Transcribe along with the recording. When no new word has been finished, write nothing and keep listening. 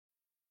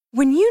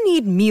When you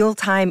need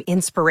mealtime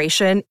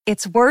inspiration,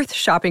 it's worth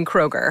shopping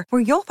Kroger,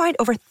 where you'll find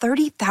over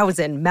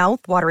 30,000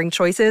 mouth-watering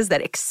choices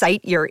that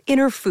excite your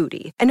inner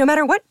foodie. And no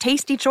matter what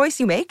tasty choice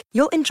you make,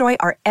 you'll enjoy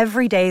our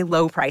everyday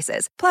low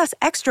prices, plus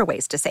extra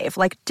ways to save,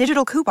 like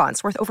digital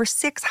coupons worth over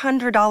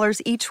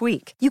 $600 each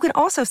week. You can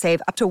also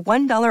save up to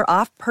 $1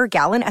 off per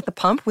gallon at the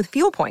pump with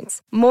fuel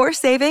points. More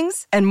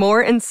savings and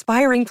more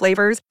inspiring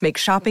flavors make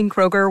shopping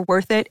Kroger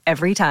worth it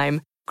every time.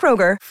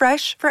 Kroger,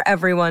 fresh for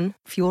everyone.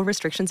 Fuel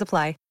restrictions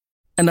apply.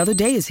 Another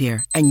day is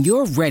here, and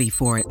you're ready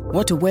for it.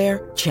 What to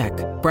wear? Check.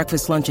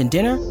 Breakfast, lunch, and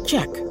dinner?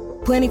 Check.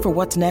 Planning for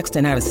what's next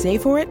and how to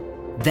save for it?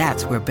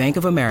 That's where Bank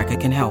of America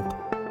can help.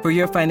 For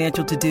your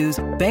financial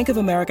to-dos, Bank of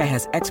America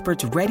has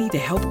experts ready to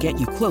help get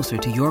you closer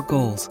to your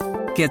goals.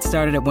 Get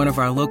started at one of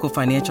our local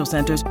financial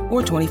centers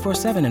or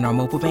 24/7 in our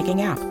mobile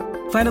banking app.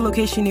 Find a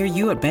location near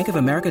you at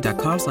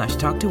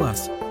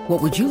bankofamerica.com/talktous.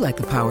 What would you like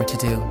the power to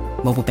do?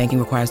 Mobile banking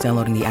requires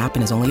downloading the app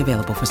and is only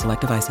available for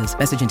select devices.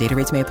 Message and data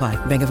rates may apply.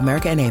 Bank of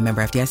America N.A.,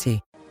 member FDIC.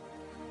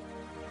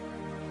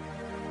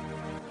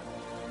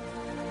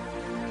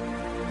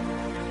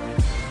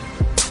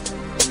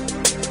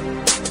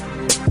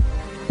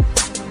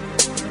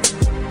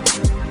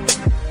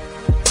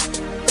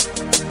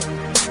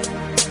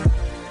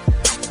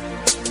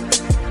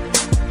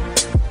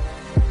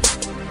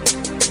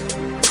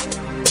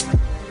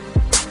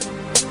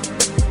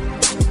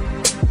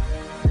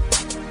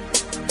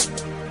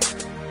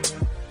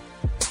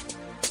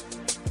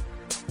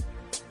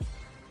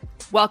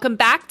 Welcome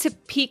back to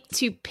Peak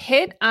to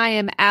Pit. I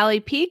am Allie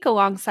Peak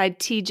alongside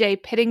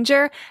TJ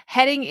Pittinger,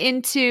 heading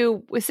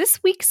into, was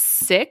this week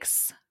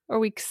 6 or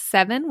week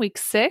 7? Week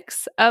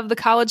 6 of the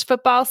college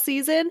football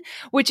season,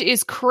 which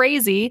is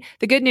crazy.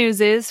 The good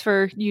news is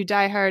for you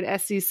diehard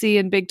SEC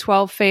and Big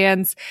 12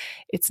 fans,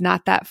 it's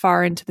not that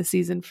far into the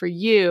season for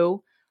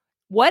you.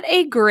 What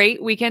a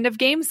great weekend of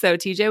games though,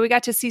 TJ. We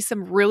got to see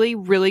some really,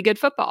 really good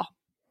football.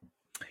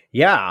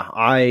 Yeah,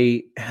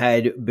 I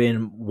had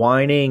been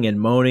whining and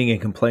moaning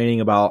and complaining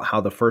about how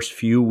the first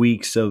few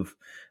weeks of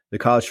the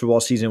college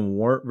football season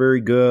weren't very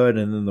good.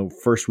 And then the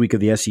first week of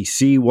the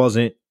SEC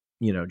wasn't,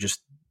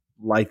 just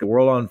light the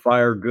world on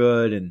fire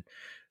good. And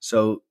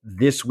so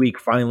this week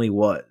finally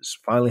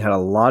had a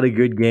lot of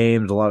good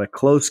games, a lot of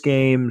close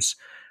games.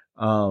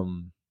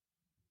 And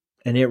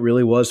it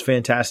really was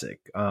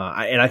fantastic.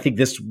 And I think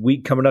this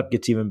week coming up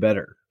gets even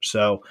better.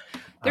 So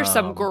there's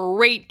some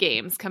great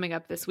games coming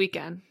up this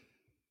weekend.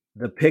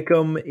 The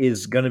Pick'em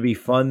is going to be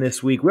fun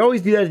this week. We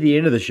always do that at the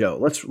end of the show.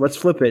 Let's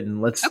flip it and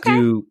let's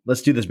do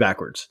this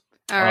backwards.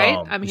 All right,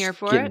 I'm here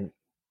for it.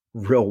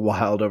 Real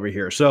wild over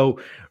here. So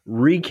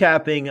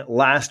recapping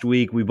last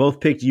week, we both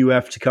picked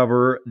UF to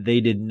cover. They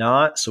did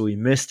not, so we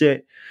missed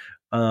it.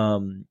 Thanks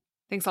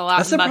a lot.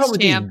 That's the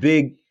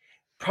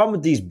problem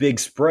with these big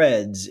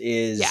spreads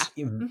is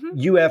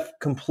UF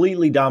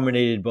completely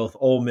dominated both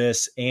Ole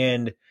Miss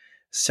and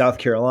South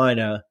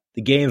Carolina.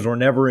 The games were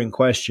never in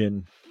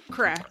question.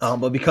 Correct.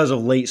 But because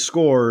of late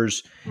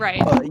scores, right?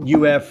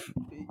 UF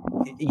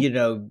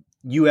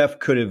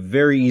could have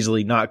very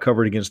easily not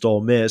covered against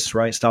Ole Miss,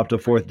 right? Stopped a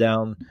fourth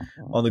down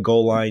on the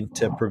goal line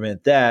to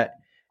prevent that,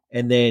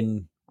 and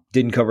then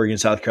didn't cover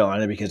against South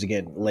Carolina because,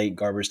 again, late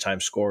garbage time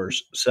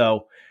scores.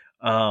 So,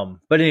 but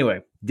anyway,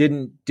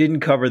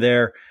 didn't cover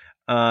there.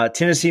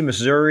 Tennessee,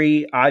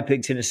 Missouri. I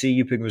picked Tennessee.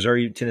 You picked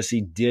Missouri.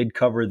 Tennessee did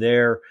cover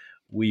there.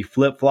 We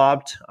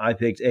flip-flopped. I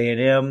picked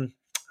A&M,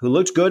 who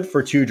looked good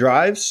for 2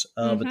 drives,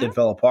 but then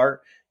fell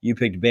apart. You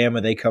picked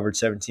Bama. They covered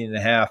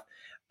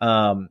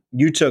 17.5.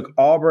 You took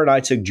Auburn. I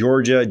took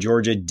Georgia.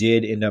 Georgia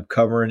did end up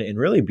covering and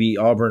really beat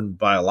Auburn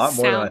by a lot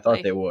more than I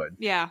thought they would.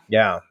 Yeah.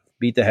 Yeah.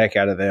 Beat the heck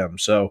out of them.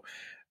 So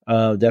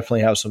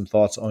definitely have some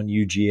thoughts on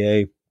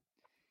UGA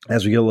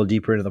as we get a little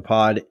deeper into the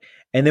pod.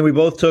 And then we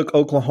both took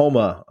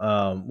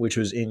Oklahoma, which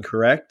was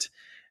incorrect.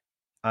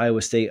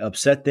 Iowa State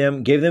upset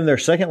them, gave them their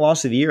second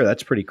loss of the year.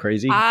 That's pretty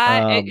crazy.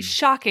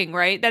 Shocking,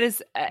 right? That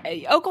is,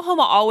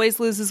 Oklahoma always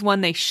loses one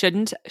they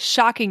shouldn't.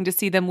 Shocking to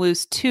see them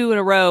lose 2 in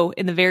a row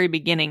in the very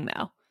beginning,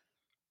 though.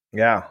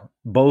 Yeah,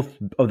 both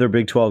of their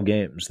Big 12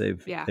 games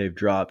they've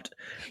dropped.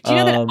 Do you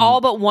know that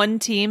all but one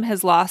team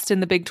has lost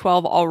in the Big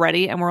 12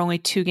 already, and we're only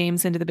 2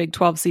 games into the Big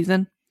 12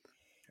 season?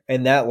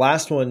 And that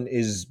last one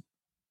is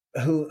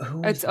who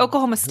it's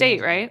Oklahoma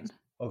State, right?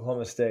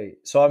 Oklahoma State.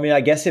 So, I mean, I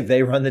guess if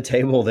they run the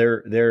table, they're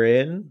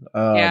in.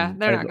 They're not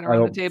going to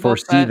run the table. I don't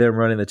foresee them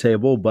running the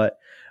table, but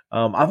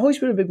I've always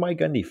been a big Mike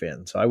Gundy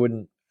fan, so I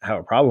wouldn't have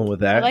a problem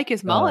with that. I like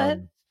his mullet.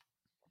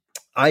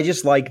 I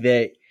just like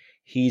that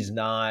he's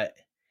not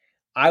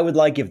 – I would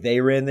like if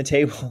they ran the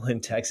table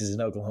and Texas and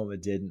Oklahoma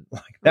didn't.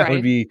 Like that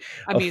would be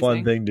a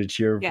fun thing to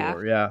cheer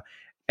for. Yeah.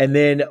 And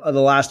then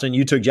the last one,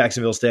 you took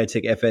Jacksonville State. I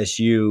took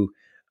FSU,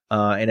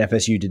 and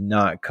FSU did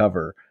not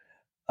cover.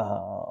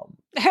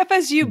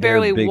 FSU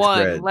barely won,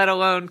 spread. Let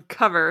alone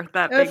cover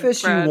that big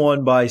spread.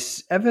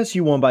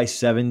 FSU won by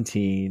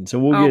 17, so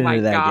we'll get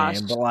into that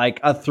game. But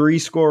like a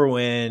 3-score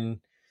win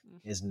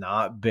is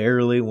not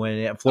barely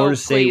winning. Florida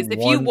State won. If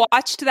you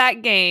watched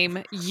that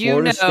game,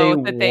 you know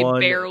that they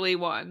barely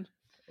won.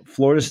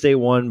 Florida State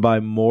won by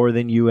more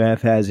than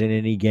UF has in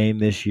any game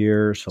this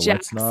year. So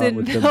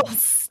Jacksonville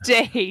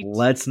State.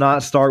 Let's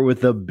not start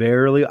with the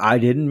barely. I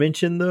didn't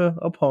mention the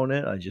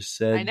opponent. I just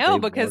said I know,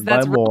 because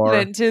that's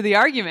relevant to the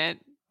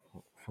argument.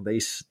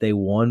 They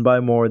won by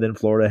more than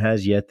Florida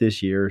has yet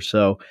this year.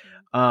 So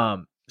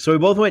we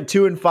both went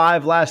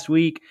 2-5 last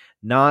week.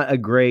 Not a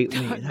great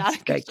not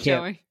a good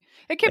showing.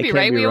 It can't be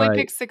right. We only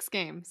picked 6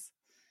 games.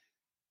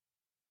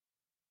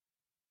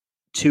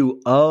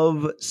 2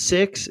 of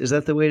 6, is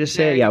that the way to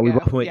say it? Yeah, we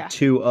both went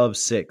 2 of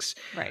 6.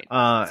 Right.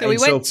 So we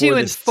went 2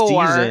 and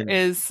 4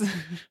 is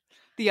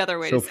the other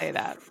way to say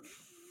that.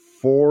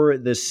 For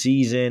the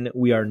season,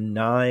 we are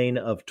 9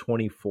 of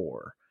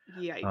 24.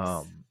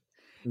 Yikes.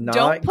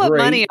 Don't put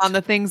money on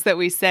the things that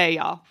we say,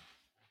 y'all.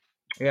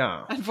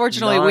 Yeah.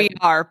 Unfortunately, we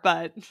are,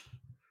 but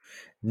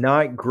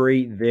not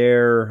great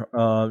there.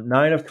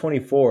 9 of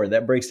 24.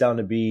 That breaks down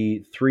to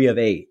be 3 of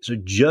 8. So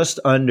just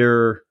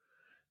under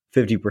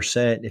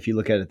 50%, if you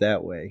look at it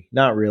that way.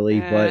 Not really,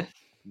 but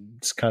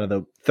it's kind of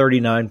the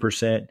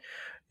 39%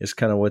 is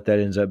kind of what that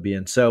ends up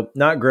being. So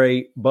not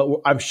great,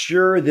 but I'm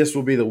sure this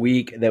will be the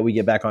week that we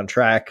get back on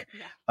track.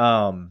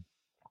 Yeah.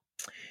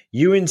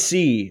 UNC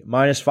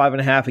minus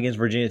 5.5 against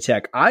Virginia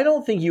Tech. I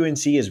don't think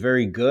UNC is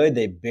very good.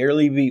 They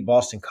barely beat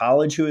Boston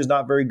College, who is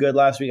not very good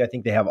last week. I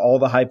think they have all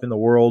the hype in the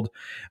world.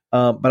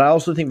 But I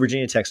also think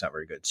Virginia Tech's not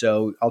very good.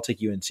 So I'll take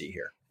UNC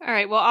here. All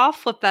right. Well, I'll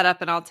flip that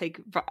up and I'll take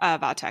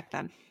Va-Tech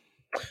then.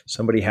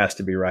 Somebody has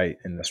to be right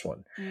in this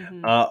one.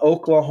 Mm-hmm.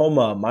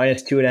 Oklahoma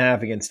minus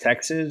 2.5 against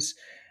Texas.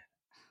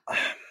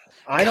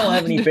 I don't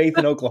have any faith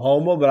in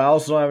Oklahoma, but I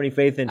also don't have any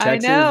faith in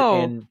Texas. I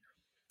know. And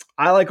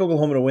I like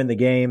Oklahoma to win the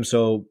game.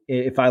 So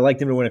if I like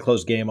them to win a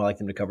close game, I like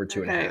them to cover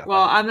 2.5.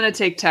 Well, I'm going to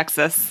take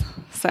Texas.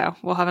 So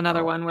we'll have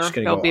another one where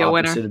there'll be a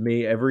winner. Opposite of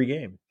me every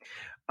game.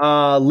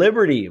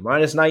 Liberty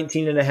minus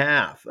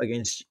 19.5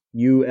 against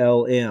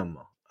ULM.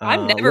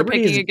 I'm never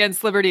picking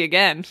against Liberty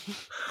again.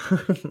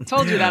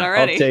 Told you that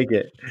already. I'll take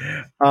it.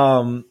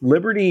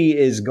 Liberty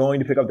is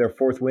going to pick up their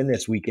 4th win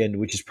this weekend,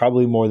 which is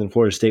probably more than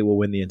Florida State will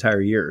win the entire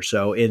year.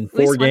 So in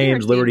 4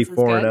 games, Liberty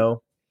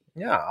 4-0.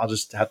 Yeah, I'll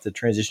just have to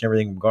transition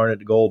everything from garnet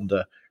to gold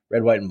into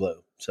red, white, and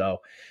blue. So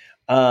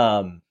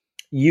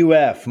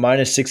UF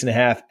minus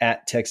 6.5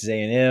 at Texas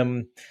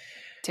A&M.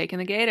 Taking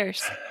the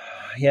Gators.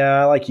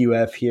 Yeah, I like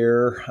UF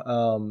here.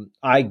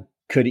 I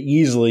could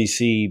easily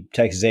see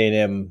Texas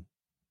A&M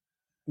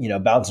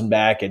bouncing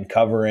back and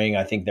covering.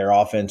 I think their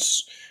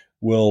offense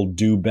will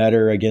do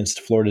better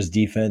against Florida's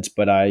defense,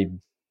 but I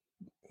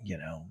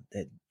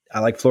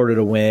like Florida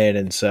to win.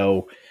 And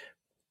so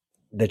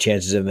the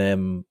chances of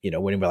them,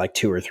 winning by like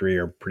 2 or 3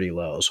 are pretty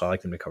low. So I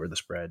like them to cover the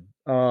spread.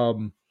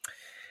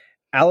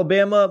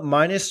 Alabama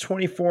minus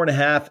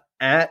 24.5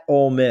 at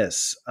Ole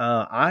Miss.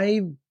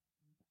 I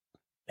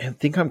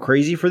think I'm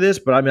crazy for this,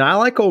 but I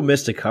like Ole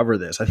Miss to cover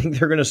this. I think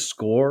they're going to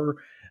score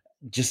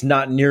just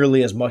not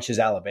nearly as much as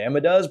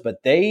Alabama does,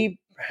 but they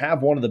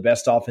have one of the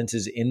best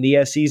offenses in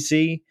the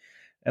SEC.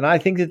 And I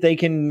think that they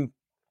can,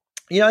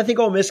 I think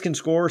Ole Miss can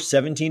score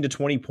 17 to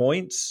 20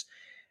 points.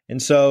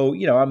 And so,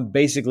 I'm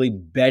basically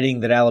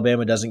betting that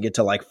Alabama doesn't get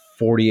to like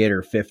 48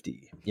 or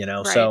 50,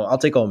 right. So I'll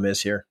take Ole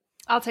Miss here.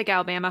 I'll take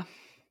Alabama.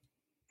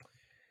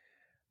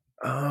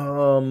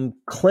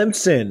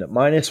 Clemson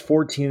minus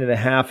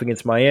 14.5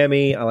 against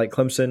Miami. I like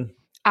Clemson.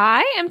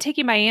 I am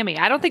taking Miami.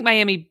 I don't think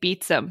Miami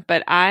beats them,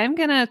 but I'm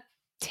going to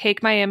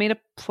take Miami to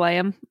play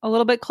them a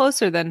little bit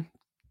closer than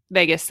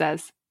Vegas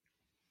says.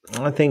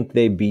 I think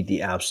they beat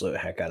the absolute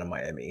heck out of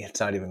Miami.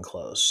 It's not even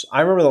close. I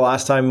remember the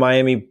last time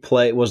Miami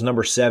was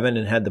number 7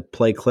 and had to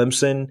play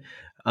Clemson.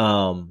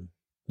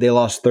 They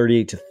lost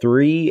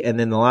 38-3. And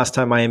then the last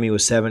time Miami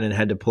was 7 and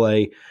had to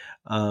play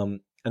a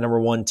number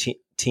 1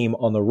 team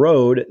on the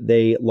road,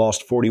 they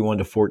lost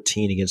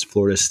 41-14 against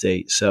Florida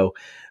State. So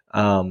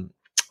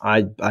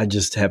I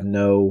just have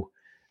no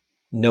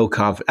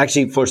confidence.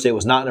 Actually, Florida State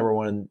was not number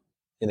 1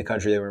 in the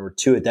country. They were number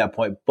 2 at that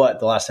point. But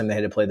the last time they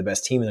had to play the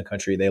best team in the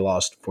country, they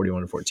lost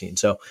 41-14.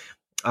 So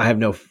I have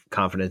no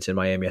confidence in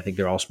Miami. I think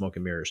they're all smoke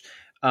and mirrors.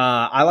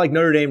 I like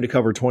Notre Dame to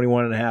cover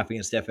 21.5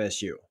 against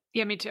FSU.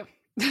 Yeah, me too.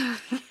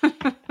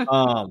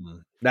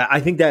 I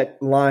think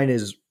that line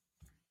is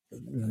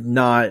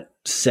not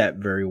set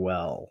very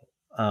well.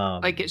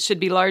 Like it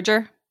should be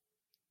larger?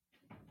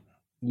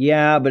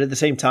 Yeah, but at the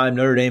same time,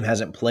 Notre Dame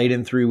hasn't played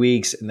in 3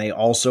 weeks, and they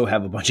also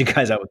have a bunch of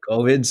guys out with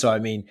COVID. So,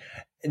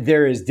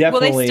 there is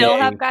definitely will they still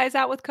have guys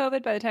out with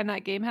COVID by the time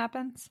that game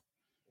happens?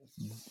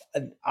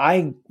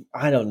 I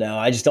don't know.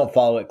 I just don't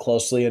follow it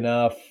closely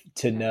enough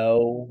to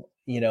know,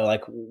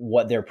 like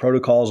what their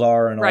protocols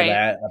are and all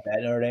that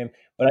at Notre Dame.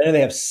 But I know they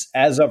have,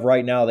 as of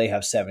right now, they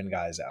have 7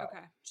 guys out.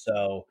 Okay.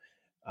 So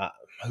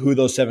who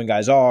those 7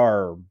 guys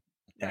are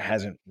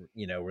hasn't,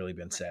 really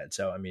been said.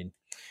 So,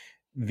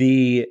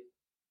 the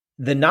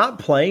not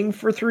playing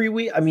for 3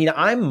 weeks,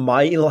 I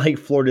might like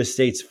Florida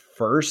State's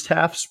first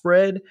half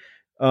spread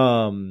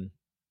for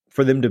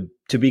them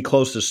to be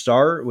close to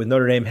start, with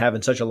Notre Dame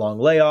having such a long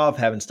layoff,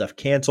 having stuff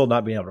canceled,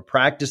 not being able to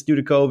practice due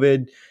to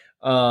COVID.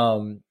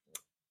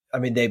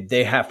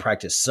 They have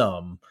practiced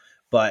some,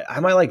 But I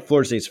might like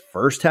Florida State's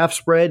first half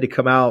spread to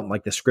come out and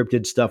like the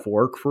scripted stuff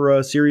work for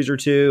a series or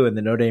two, and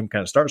then Notre Dame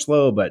kind of start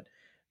slow, but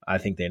I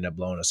think they end up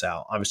blowing us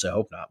out. Obviously, I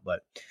hope not.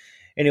 But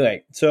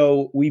anyway,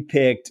 so we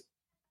picked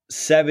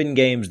 7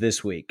 games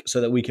this week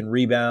so that we can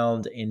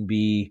rebound and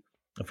be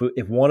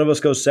if one of us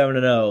goes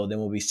 7-0, then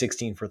we'll be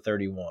 16 for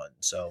 31.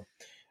 So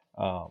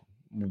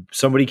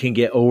somebody can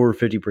get over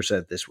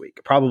 50% this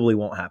week. Probably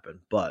won't happen,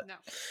 but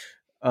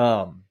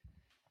no.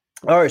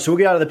 All right, so we'll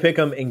get out of the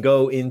pick'em and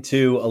go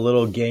into a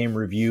little game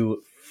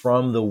review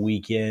from the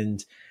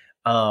weekend.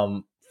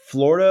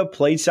 Florida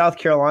played South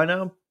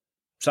Carolina.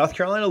 South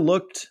Carolina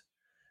looked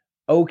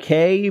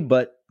okay,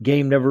 but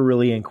game never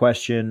really in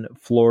question.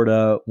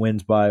 Florida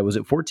wins by, was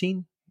it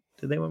 14?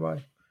 Did they win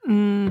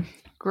by?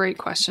 Great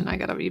question. I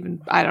don't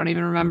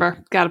even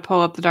remember. Got to pull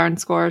up the darn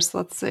scores.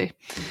 Let's see.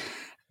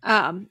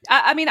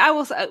 I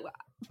will say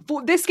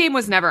this game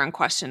was never in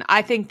question.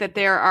 I think that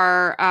there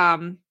are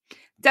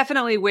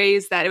definitely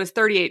ways that it was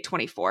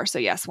 38-24. So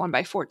yes, won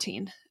by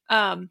 14.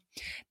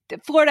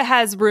 Florida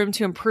has room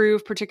to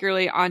improve,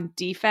 particularly on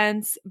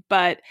defense,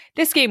 but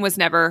this game was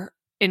never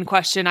in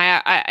question.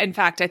 In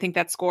fact, I think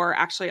that score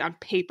actually on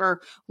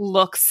paper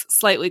looks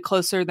slightly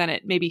closer than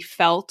it maybe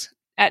felt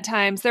at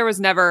times. There was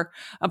never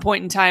a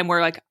point in time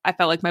where like I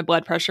felt like my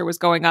blood pressure was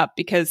going up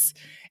because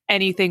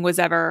anything was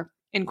ever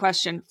in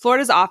question.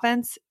 Florida's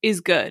offense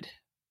is good,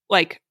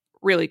 like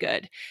really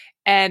good.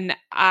 And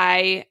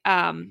I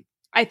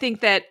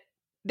think that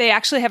they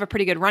actually have a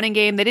pretty good running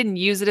game. They didn't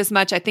use it as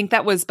much. I think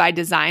that was by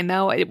design,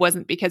 though. It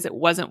wasn't because it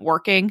wasn't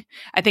working.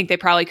 I think they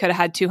probably could have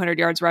had 200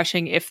 yards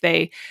rushing if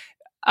they,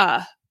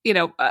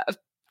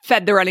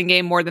 fed the running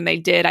game more than they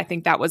did. I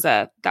think that was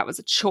a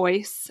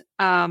choice.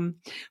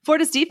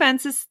 Florida's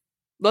defense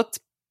looked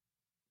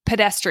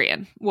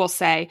pedestrian, we'll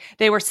say.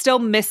 They were still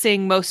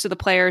missing most of the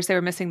players they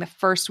were missing the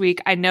first week.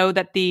 I know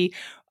that the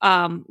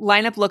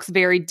lineup looks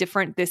very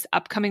different this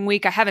upcoming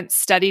week. I haven't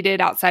studied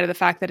it outside of the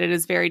fact that it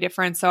is very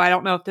different. So I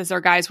don't know if these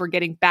are guys we're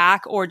getting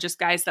back or just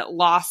guys that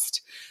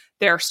lost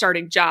their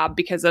starting job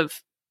because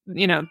of,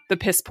 the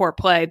piss poor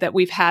play that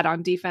we've had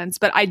on defense.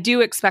 But I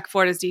do expect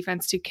Florida's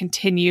defense to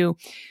continue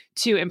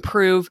to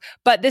improve.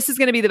 But this is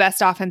going to be the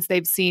best offense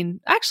they've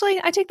seen.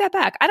 Actually, I take that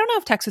back. I don't know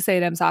if Texas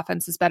A&M's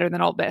offense is better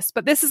than Ole Miss,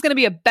 but this is going to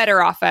be a better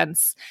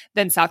offense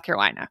than South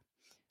Carolina.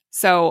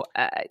 So,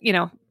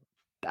 I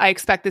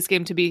expect this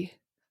game to be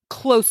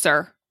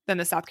closer than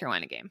the South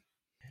Carolina game.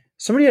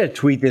 Somebody had a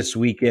tweet this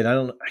weekend.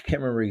 I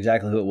can't remember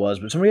exactly who it was,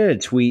 but somebody had a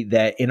tweet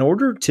that in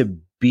order to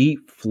beat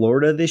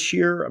Florida this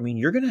year, I mean,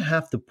 you're going to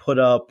have to put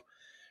up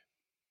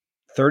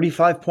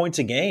 35 points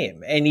a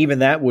game. And even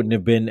that wouldn't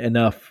have been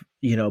enough,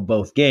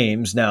 both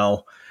games.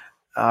 Now,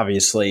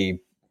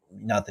 obviously,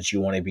 not that you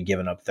want to be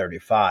giving up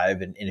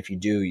 35. And if you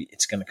do,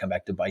 it's going to come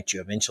back to bite you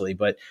eventually.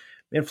 But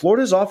man,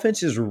 Florida's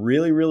offense is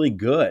really, really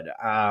good.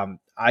 I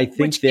think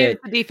which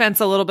gives the defense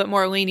a little bit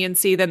more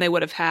leniency than they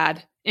would have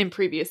had in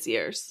previous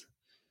years.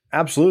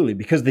 Absolutely,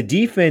 because the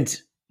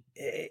defense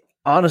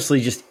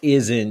honestly just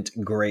isn't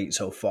great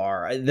so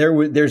far. You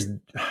say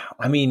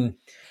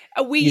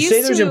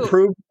there's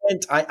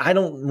improvement. I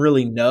don't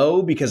really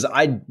know because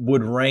I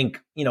would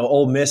rank,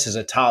 Ole Miss as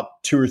a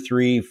top 2 or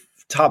 3,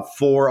 top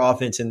 4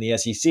 offense in the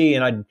SEC,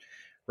 and I'd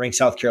rank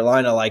South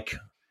Carolina like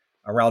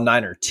around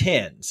 9 or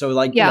 10. So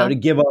to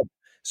give up.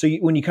 So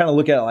when you kind of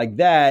look at it like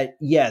that,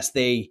 yes,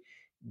 they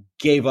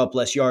gave up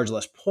less yards,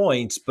 less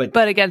points, but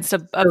against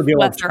a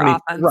lesser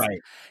offense, right?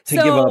 To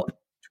give up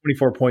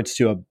 24 points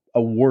to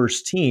a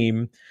worse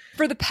team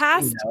for the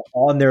past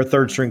on their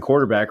third string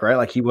quarterback, right?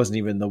 Like he wasn't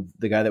even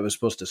the guy that was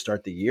supposed to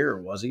start the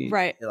year, was he?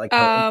 Right. Like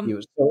he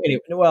was. So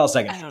anyway,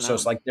 second. So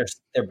it's like they're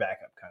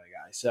backup kind of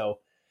guy. So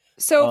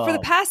for the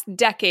past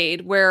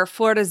decade, where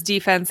Florida's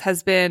defense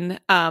has been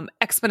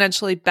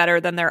exponentially better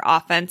than their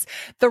offense,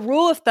 the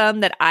rule of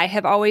thumb that I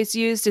have always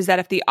used is that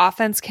if the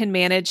offense can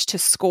manage to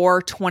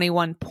score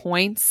 21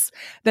 points,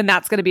 then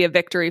that's going to be a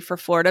victory for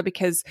Florida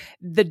because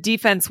the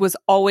defense was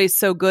always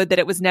so good that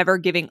it was never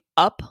giving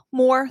up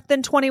more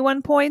than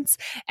 21 points.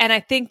 And I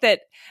think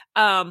that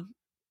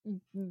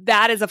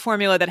that is a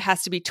formula that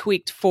has to be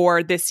tweaked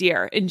for this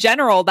year. In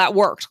general, that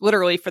worked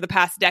literally for the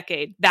past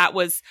decade. That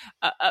was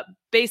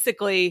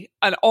basically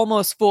an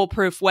almost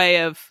foolproof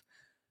way of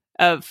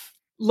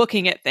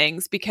looking at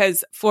things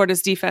because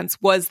Florida's defense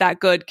was that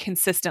good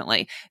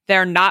consistently.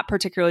 They're not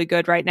particularly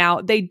good right now.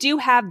 They do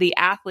have the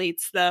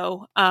athletes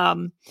though.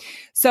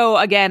 So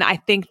again, I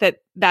think that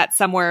that's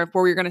somewhere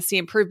where you're going to see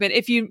improvement.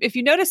 If you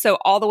notice, so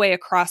all the way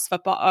across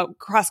football,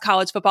 across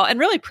college football and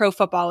really pro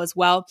football as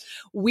well,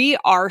 we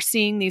are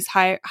seeing these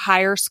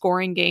higher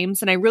scoring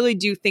games. And I really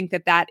do think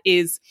that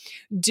is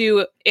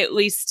due, at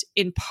least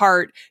in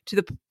part, to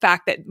the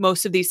fact that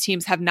most of these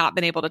teams have not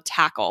been able to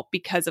tackle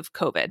because of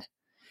COVID.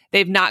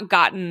 They've not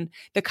gotten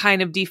the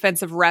kind of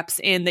defensive reps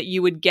in that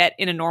you would get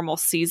in a normal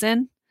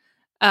season.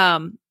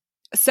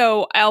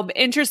 So I'll be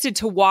interested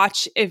to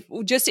watch if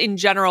just in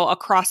general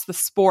across the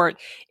sport,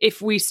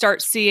 if we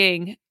start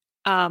seeing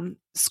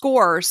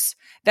scores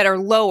that are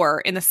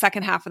lower in the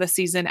second half of the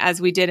season as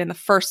we did in the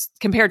first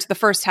compared to the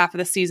first half of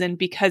the season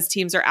because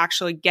teams are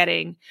actually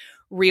getting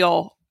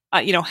real,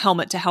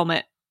 helmet to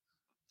helmet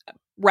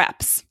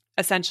reps,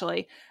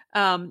 essentially.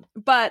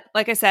 But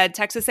like I said,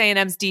 Texas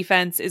A&M's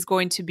defense is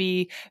going to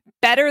be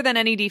better than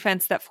any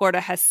defense that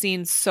Florida has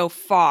seen so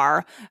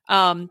far.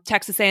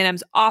 Texas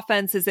A&M's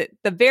offense is at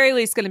the very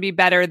least going to be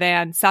better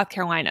than South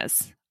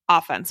Carolina's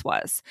offense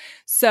was.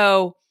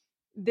 So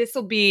this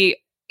will be,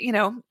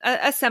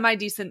 a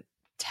semi-decent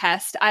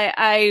test.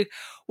 I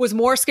was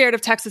more scared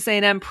of Texas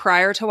A&M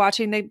prior to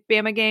watching the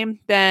Bama game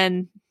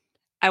than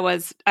I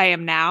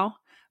am now.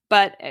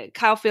 But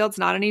Kyle Field's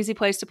not an easy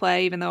place to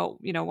play, even though,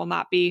 will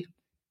not be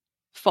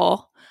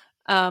full.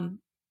 And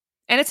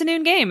it's a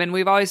noon game. And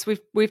we've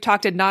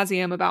talked ad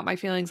nauseum about my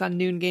feelings on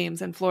noon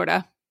games in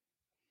Florida.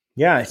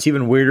 Yeah, it's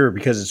even weirder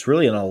because it's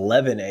really an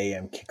 11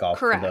 a.m. kickoff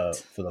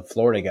Correct. for the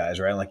Florida guys,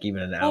 right? Like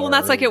even an hour. Well, and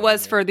that's like it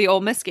was for the Ole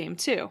Miss game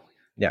too.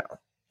 Yeah,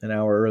 an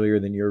hour earlier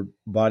than your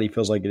body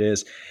feels like it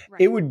is.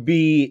 Right. It would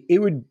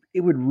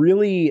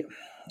really,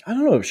 I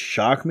don't know if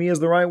shock me is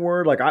the right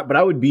word. But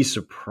I would be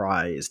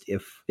surprised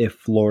if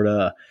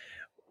Florida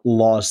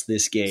lost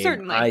this game.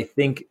 Certainly. I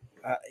think,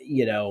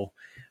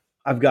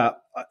 I've got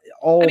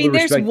all.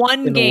 There's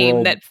one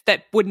game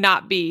that would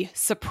not be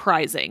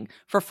surprising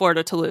for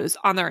Florida to lose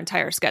on their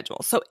entire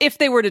schedule. So if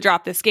they were to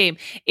drop this game,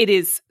 it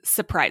is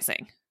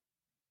surprising.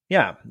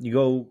 Yeah, you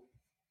go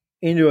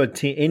into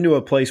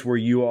a place where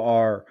you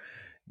are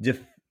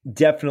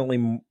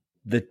definitely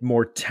the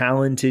more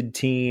talented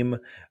team.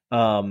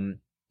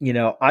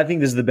 I think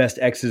this is the best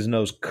X's and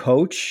O's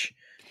coach.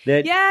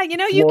 You keep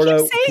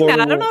saying that.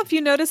 I don't know if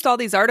you noticed all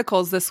these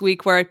articles this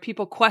week where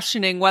people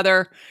questioning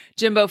whether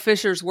Jimbo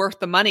Fisher's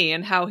worth the money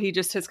and how he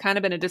just has kind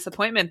of been a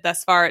disappointment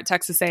thus far at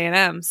Texas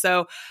A&M.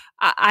 So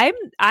I'm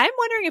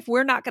wondering if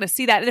we're not going to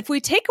see that. And if we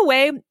take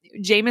away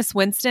Jameis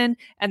Winston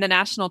and the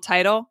national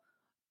title,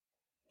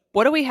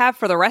 what do we have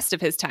for the rest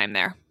of his time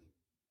there?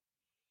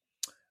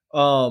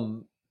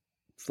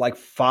 It's like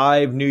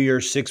 5 New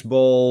Year's Six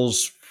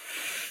Bowls,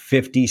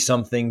 50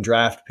 something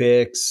draft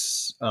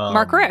picks.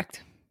 Mark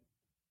Richt.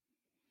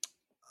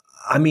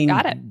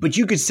 Got it. But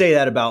you could say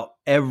that about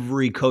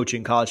every coach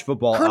in college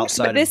football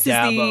outside of Dabo. This is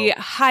the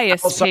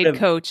highest paid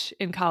coach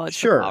in college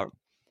football.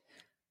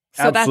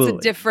 So absolutely.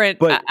 That's a different,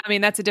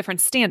 that's a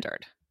different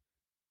standard.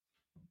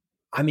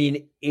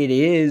 It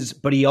is,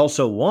 but he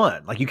also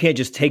won. Like, you can't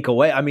just take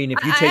away. If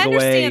you take away. I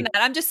understand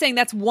that. I'm just saying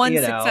that's one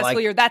successful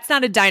year. That's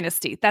not a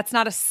dynasty. That's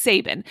not a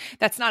Saban.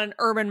 That's not an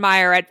Urban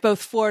Meyer at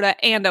both Florida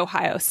and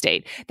Ohio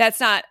State. That's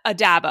not a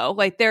Dabo.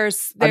 Like,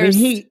 there's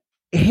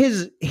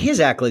his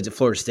accolades at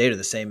Florida State are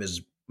the same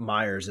as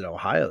Myers at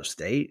Ohio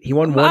State. He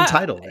won one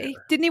title there.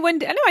 Didn't he win?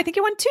 No, I think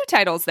he won 2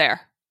 titles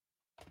there.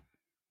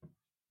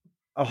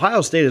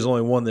 Ohio State has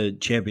only won the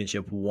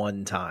championship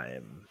one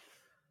time.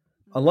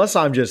 Unless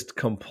I'm just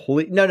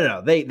complete.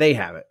 No. They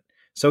have it.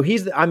 So he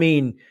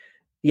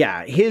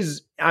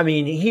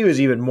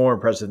was even more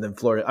impressive than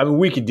Florida.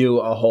 We could do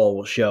a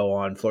whole show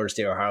on Florida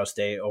State, Ohio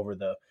State over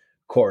the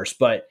course,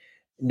 but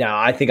no,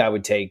 I think I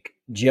would take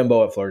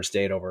Jimbo at Florida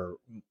State over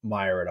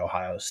Meyer at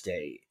Ohio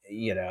State,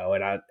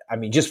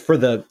 and just for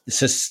the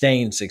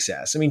sustained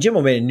success.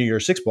 Jimbo made a New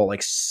Year's Six Bowl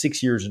like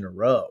 6 years in a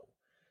row.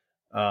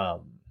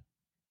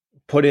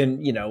 Put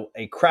in,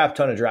 a crap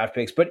ton of draft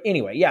picks. But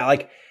anyway,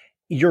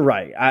 you're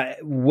right.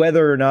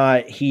 Whether or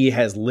not he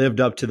has lived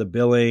up to the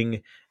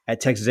billing at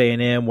Texas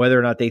A&M, whether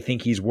or not they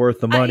think he's worth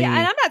the money. And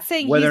I'm not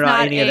saying whether he's or not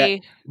not any of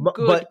that.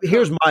 But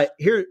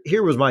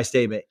here was my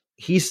statement.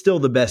 He's still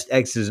the best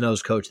X's and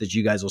O's coach that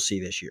you guys will see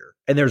this year.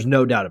 And there's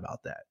no doubt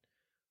about that.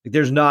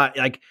 There's not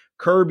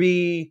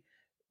Kirby,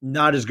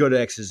 not as good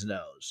at X's and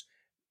O's.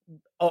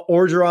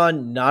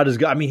 Orgeron, not as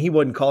good. He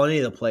wouldn't call any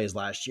of the plays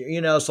last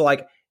year, so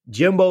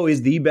Jimbo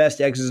is the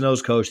best X's and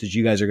O's coach that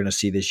you guys are going to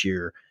see this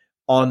year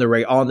on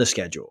the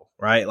schedule,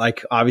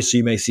 right? Obviously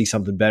you may see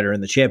something better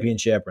in the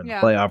championship or in the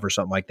playoff or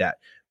something like that.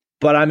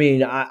 But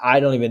I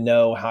don't even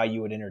know how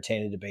you would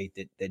entertain a debate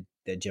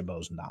that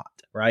Jimbo's not,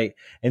 right?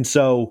 And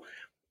so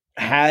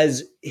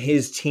has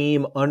his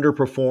team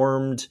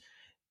underperformed?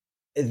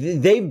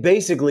 They've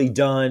basically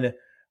done,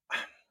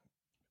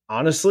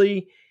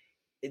 honestly,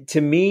 to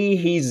me,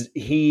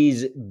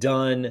 he's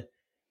done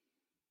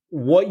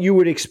what you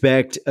would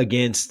expect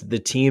against the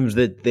teams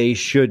that they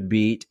should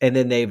beat, and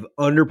then they've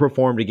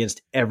underperformed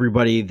against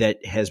everybody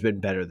that has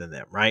been better than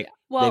them, right?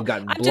 Well, they've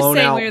gotten I'm blown just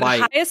saying out we're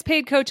the highest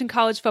paid coach in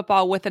college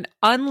football with an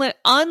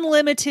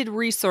unlimited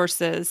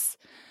resources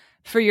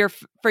for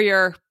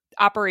your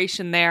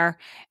operation there,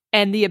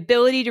 and the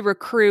ability to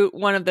recruit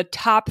one of the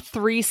top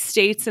 3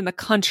 states in the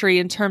country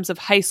in terms of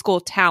high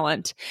school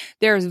talent.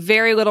 There's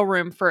very little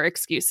room for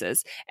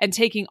excuses. And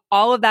taking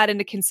all of that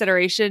into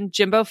consideration,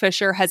 Jimbo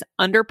Fisher has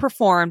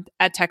underperformed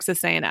at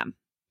Texas A&M.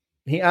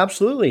 He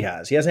absolutely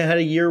has. He hasn't had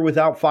a year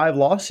without 5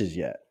 losses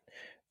yet.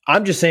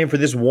 I'm just saying for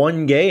this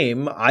one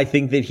game, I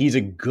think that he's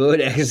a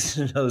good X's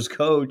and O's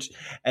coach,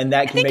 and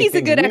that can make things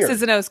weird. I think he's a good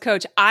X's and O's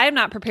coach. I'm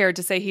not prepared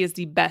to say he is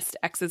the best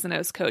X's and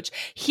O's coach.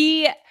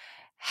 He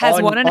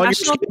has won a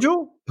national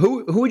schedule.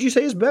 Who would you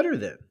say is better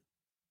then?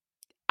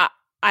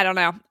 I don't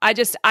know. I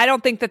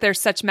don't think that there's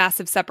such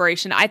massive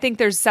separation. I think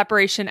there's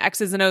separation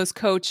X's and O's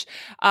coach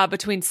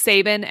between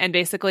Saban and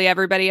basically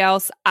everybody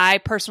else. I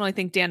personally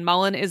think Dan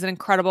Mullen is an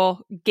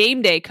incredible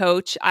game day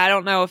coach. I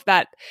don't know if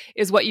that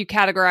is what you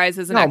categorize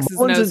as an X's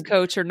and O's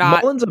coach or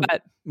not.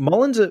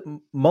 Mullen's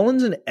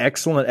an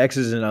excellent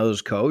X's and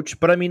O's coach,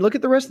 but I mean, look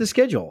at the rest of the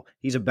schedule.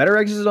 He's a better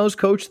X's and O's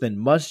coach than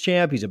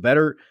Muschamp. He's a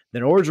better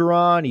than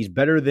Orgeron. He's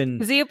better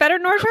than. Is he a better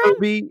than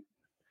Orgeron?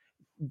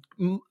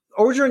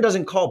 Orgeron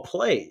doesn't call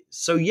plays,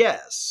 so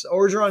yes,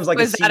 Orgeron's like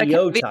a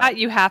CEO type.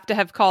 You have to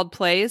have called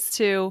plays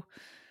to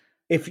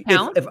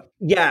count? If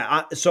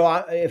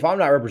I'm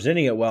not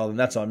representing it well, then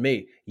that's on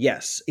me.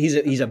 Yes,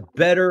 he's a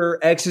better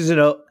X's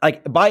and O's.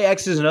 Like by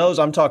X's and O's,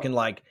 I'm talking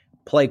like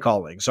play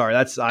calling. Sorry,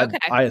 that's okay.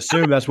 I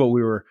assume that's what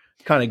we were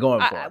kind of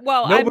going for.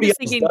 I'm just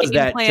thinking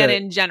game plan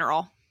in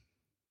general.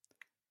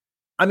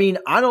 I mean,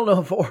 I don't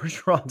know if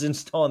Orgeron's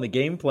installing the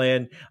game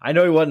plan. I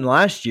know he wasn't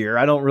last year.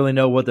 I don't really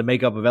know what the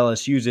makeup of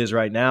LSU's is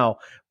right now,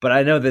 but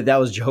I know that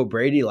was Joe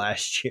Brady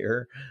last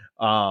year,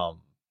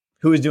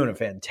 who is doing a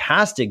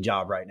fantastic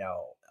job right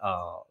now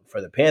for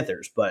the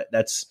Panthers, but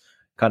that's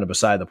kind of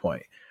beside the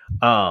point.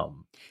 But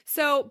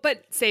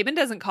Saban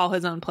doesn't call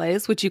his own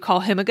plays. Would you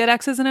call him a good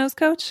X's and O's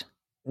coach?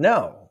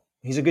 No,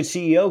 he's a good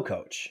CEO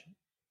coach.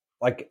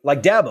 Like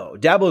Dabo.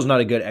 Dabo's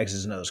not a good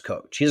X's and O's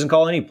coach. He doesn't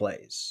call any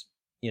plays.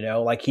 You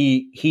know, like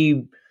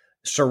he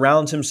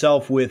surrounds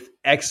himself with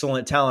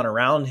excellent talent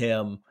around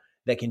him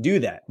that can do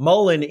that.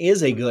 Mullen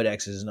is a good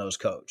X's and O's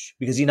coach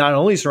because he not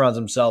only surrounds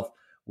himself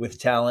with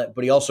talent,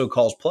 but he also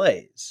calls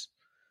plays.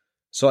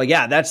 So, like,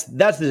 yeah, that's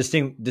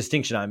the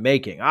distinction I'm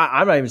making.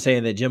 I'm not even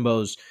saying that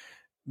Jimbo's,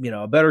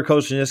 a better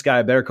coach than this guy,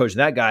 a better coach than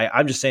that guy.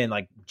 I'm just saying,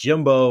 like,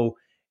 Jimbo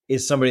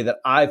is somebody that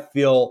I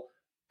feel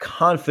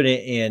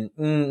confident in.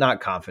 Not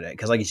confident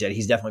because, like you said,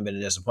 he's definitely been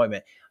a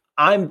disappointment.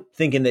 I'm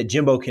thinking that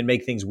Jimbo can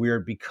make things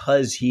weird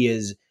because he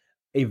is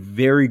a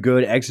very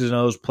good X's and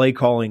O's play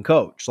calling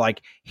coach.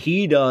 Like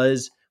he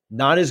does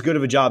not as good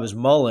of a job as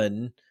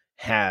Mullen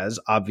has,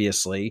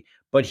 obviously,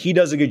 but he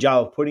does a good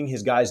job of putting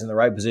his guys in the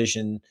right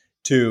position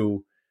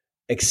to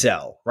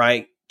excel,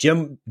 right?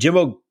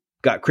 Jimbo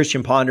got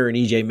Christian Ponder and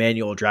EJ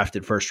Manuel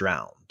drafted first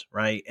round,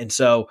 right? And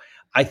so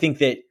I think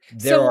that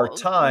there are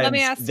times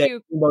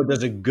that Jimbo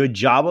does a good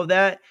job of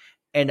that.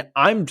 And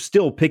I'm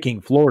still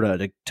picking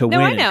Florida to win.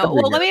 I know.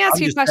 Well, let me ask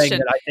you a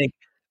question. I think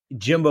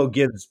Jimbo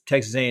gives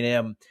Texas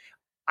A&M.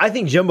 I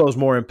think Jimbo's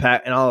more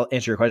impact, and I'll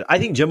answer your question. I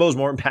think Jimbo's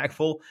more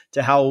impactful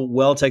to how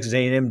well Texas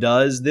A&M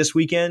does this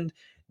weekend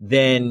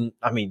than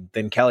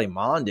Kelly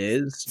Mond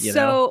is.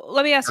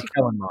 Let me ask you,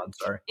 Kellen Mond,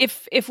 sorry.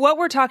 If what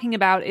we're talking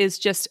about is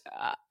just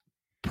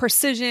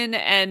precision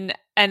and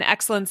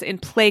excellence in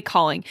play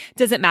calling,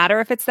 does it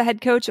matter if it's the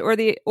head coach or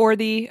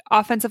the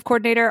offensive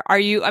coordinator?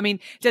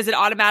 Does it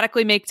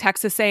automatically make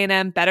Texas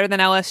A&M better than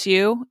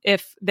LSU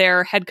if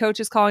their head coach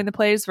is calling the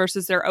plays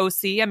versus their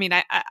OC?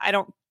 I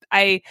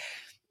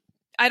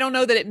don't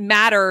know that it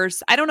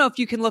matters. I don't know if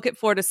you can look at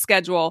Florida's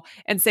schedule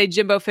and say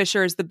Jimbo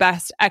Fisher is the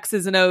best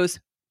X's and O's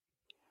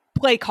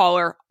play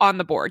caller on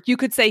the board. You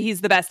could say he's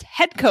the best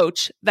head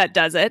coach that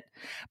does it,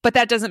 but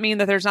that doesn't mean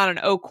that there's not an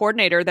O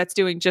coordinator that's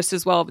doing just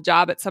as well of a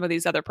job at some of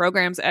these other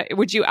programs.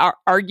 Would you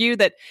argue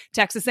that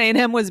Texas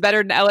A&M was better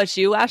than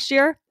LSU last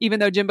year, even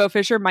though Jimbo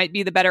Fisher might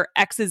be the better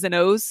X's and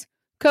O's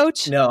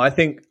coach? No, I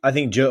think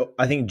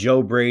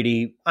Joe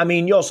Brady.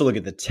 You also look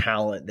at the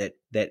talent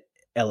that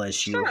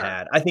LSU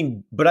had. I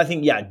think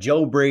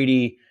Joe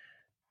Brady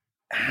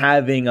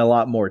having a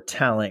lot more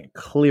talent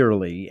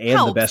clearly and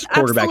helps, the best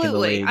quarterback absolutely. In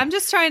the league. I'm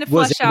just trying to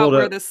flesh out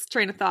where this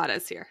train of thought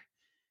is here.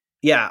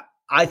 Yeah,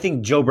 I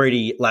think Joe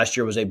Brady last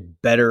year was a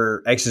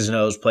better X's and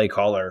O's play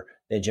caller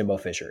than Jimbo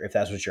Fisher, if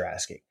that's what you're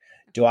asking.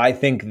 Do I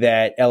think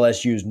that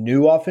LSU's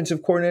new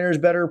offensive coordinator is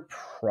better?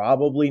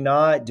 Probably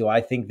not. Do I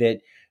think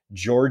that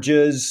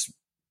Georgia's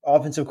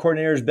offensive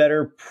coordinator is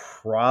better?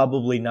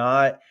 Probably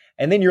not.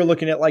 And then you're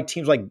looking at like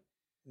teams like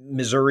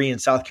Missouri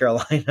and South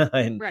Carolina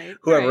and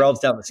whoever else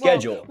down the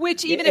schedule.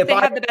 Which even if they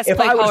have the best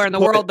play caller in the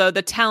world, though,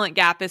 the talent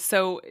gap is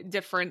so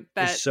different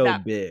it's so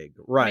big,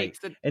 right?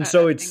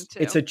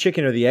 It's a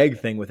chicken or the egg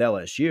thing with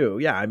LSU.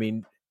 Yeah, I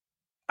mean,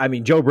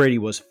 Joe Brady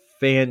was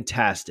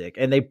fantastic,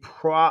 and they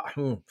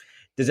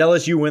does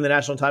LSU win the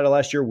national title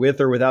last year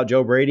with or without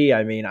Joe Brady?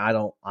 I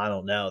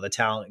don't know. The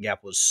talent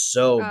gap was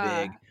so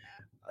big.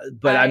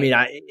 But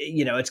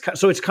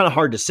it's kind of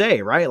hard to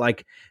say, right?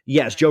 Like,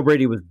 yes, Joe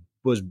Brady was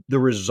the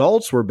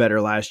results were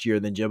better last year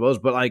than Jimbo's,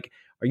 but like,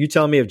 are you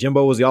telling me if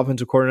Jimbo was the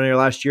offensive coordinator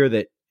last year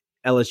that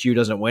LSU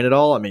doesn't win at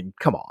all?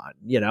 Come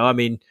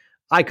on,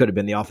 I could have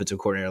been the offensive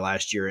coordinator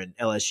last year and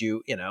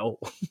LSU,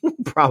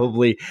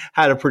 probably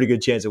had a pretty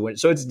good chance of winning.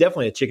 So it's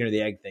definitely a chicken or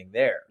the egg thing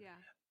there.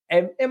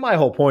 Yeah. And my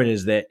whole point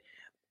is that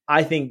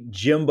I think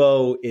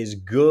Jimbo is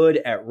good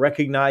at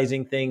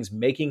recognizing things,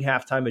 making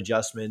halftime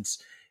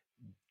adjustments,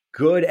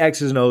 good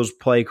X's and O's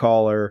play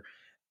caller,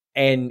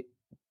 and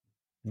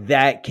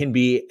that can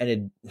be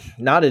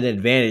not an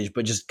advantage,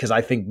 but just because I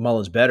think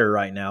Mullen's better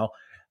right now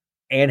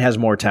and has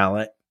more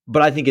talent.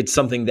 But I think it's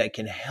something that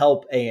can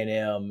help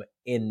A&M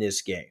in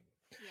this game.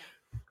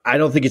 I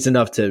don't think it's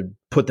enough to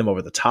put them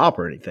over the top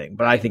or anything,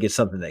 but I think it's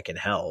something that can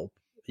help,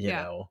 you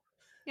know?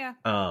 Yeah.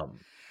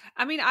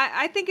 I mean,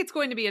 I think it's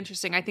going to be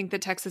interesting. I think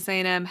that Texas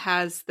A&M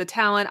has the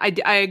talent.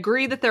 I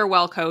agree that they're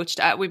well coached.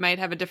 We might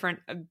have a different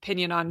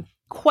opinion on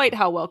quite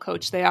how well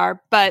coached they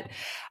are. But,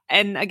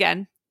 and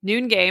again,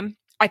 noon game.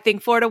 I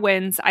think Florida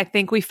wins. I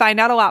think we find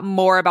out a lot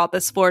more about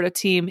this Florida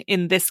team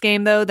in this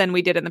game, though, than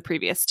we did in the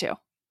previous two.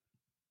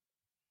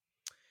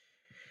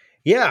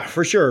 Yeah,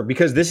 for sure.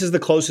 Because this is the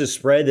closest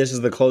spread. This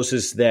is the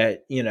closest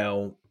that, you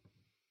know,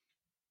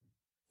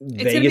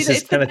 Vegas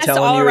is kind of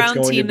telling you it's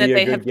going to be a good game. It's the best all-around team that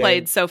they have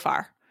played so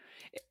far.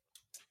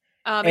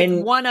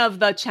 It's one of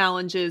the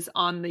challenges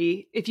on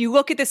the, if you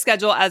look at the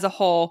schedule as a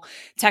whole,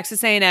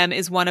 Texas A&M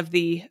is one of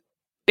the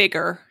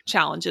bigger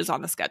challenges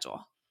on the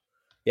schedule.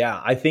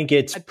 Yeah, I think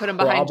it's I'd put them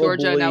behind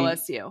Georgia and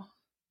LSU.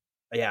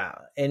 Yeah,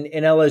 and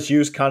LSU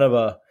is kind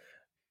of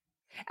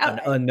an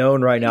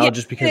unknown right now,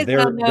 just because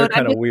they're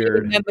kind of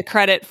weird. Them the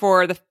credit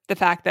for the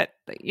fact that,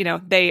 you know,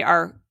 they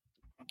are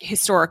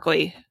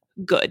historically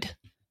good,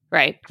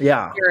 right?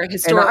 Yeah, they're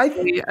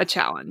historically a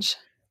challenge.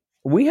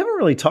 We haven't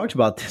really talked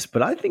about this,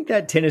 but I think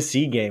that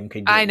Tennessee game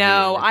can get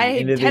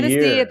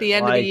Tennessee at the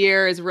end of the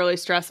year is really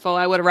stressful.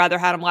 I would have rather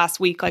had them last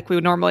week like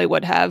we normally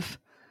would have.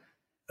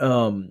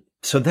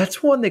 So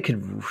that's one that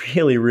could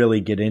really,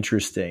 really get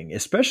interesting,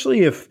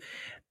 especially if,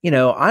 you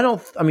know,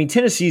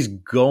 Tennessee's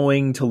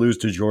going to lose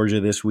to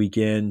Georgia this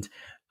weekend.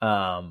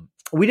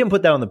 We didn't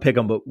put that on the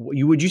pick'em, but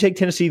would you take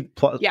Tennessee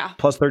plus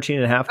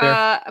 13.5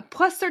 there?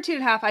 Plus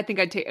 13.5. I think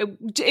I'd take,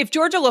 if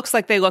Georgia looks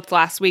like they looked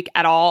last week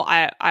at all,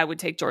 I would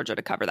take Georgia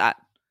to cover that.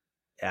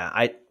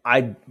 Yeah.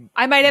 I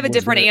might have a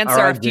different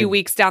answer a few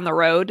weeks down the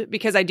road,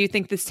 because I do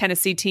think this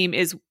Tennessee team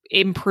is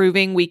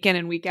improving week in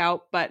and week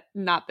out, but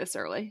not this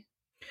early.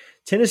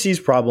 Tennessee's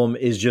problem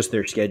is just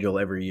their schedule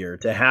every year.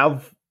 To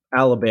have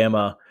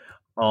Alabama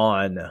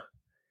on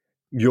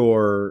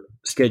your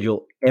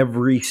schedule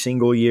every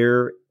single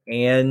year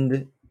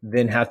and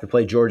then have to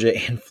play Georgia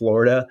and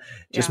Florida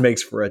just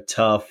makes for a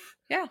tough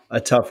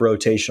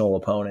rotational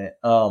opponent.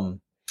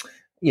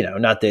 You know,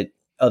 not that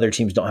other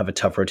teams don't have a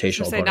tough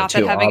rotational opponent. Not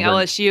that having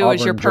LSU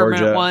as your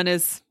permanent Georgia, one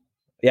is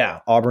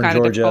Auburn,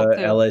 Georgia,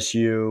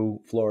 LSU,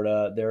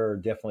 Florida. There are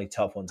definitely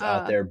tough ones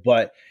out there,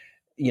 but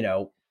you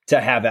know, to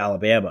have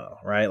Alabama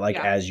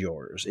as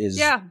yours is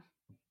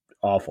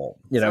awful.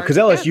 You know, because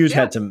LSU's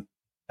had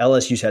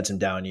some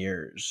down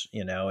years.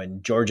 You know,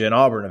 and Georgia and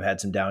Auburn have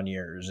had some down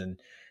years, and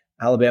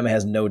Alabama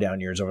has no down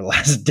years over the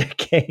last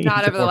decade.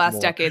 Not over the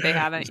last decade, they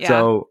haven't. Yeah.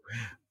 So,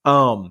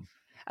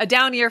 a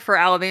down year for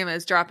Alabama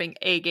is dropping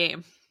a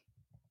game.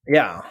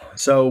 Yeah.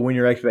 So when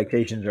your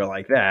expectations are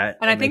like that,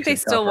 and I think they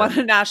still won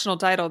a national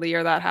title the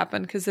year that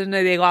happened, because then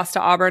they lost to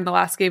Auburn the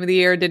last game of the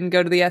year, didn't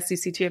go to the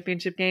SEC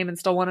championship game, and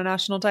still won a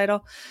national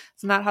title.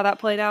 Isn't that how that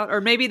played out? Or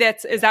maybe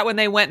is that when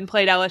they went and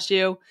played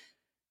LSU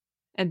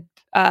and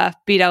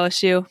beat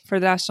LSU for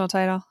the national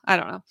title? I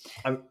don't know.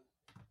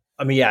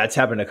 It's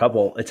happened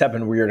It's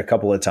happened weird a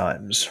couple of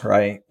times,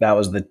 right? That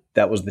was the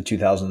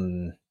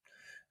 2000.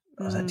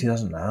 Was that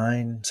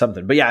 2009?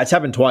 Something. But it's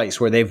happened twice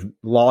where they've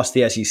lost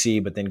the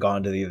SEC, but then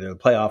gone to either the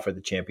playoff or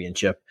the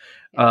championship.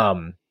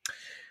 But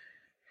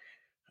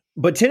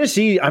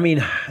Tennessee,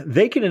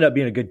 they can end up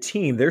being a good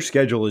team. Their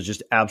schedule is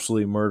just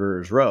absolutely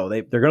murderer's row.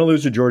 They're going to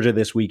lose to Georgia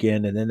this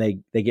weekend, and then they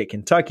get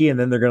Kentucky, and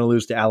then they're going to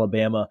lose to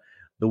Alabama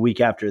the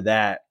week after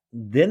that.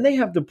 Then they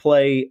have to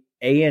play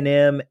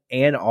A&M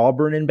and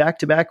Auburn in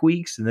back-to-back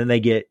weeks, and then they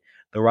get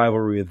the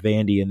rivalry with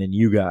Vandy and then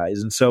you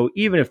guys. And so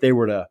even if they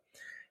were to,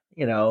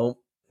 you know,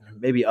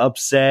 maybe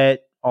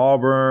upset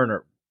Auburn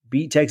or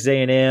beat Texas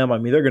A&M,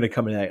 they're going to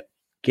come in that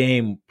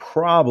game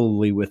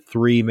probably with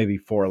 3, maybe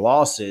 4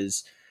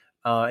 losses,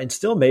 and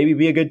still maybe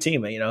be a good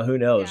team. You know, who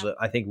knows? Yeah.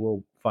 I think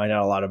we'll find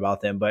out a lot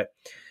about them. But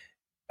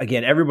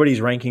again, everybody's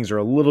rankings are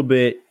a little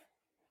bit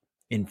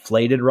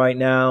inflated right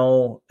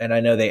now, and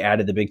I know they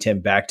added the Big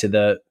Ten back to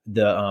the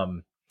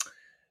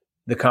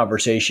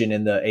conversation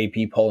in the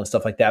AP poll and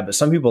stuff like that, but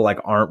some people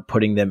aren't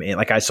putting them in.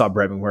 I saw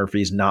Brett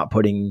McMurphy's not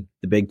putting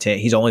the Big Ten.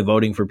 He's only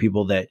voting for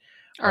people that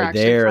are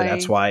there.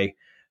 Playing.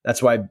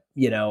 That's why,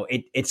 you know,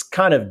 it's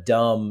kind of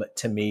dumb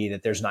to me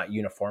that there's not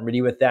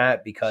uniformity with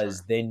that,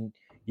 because then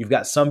you've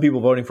got some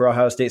people voting for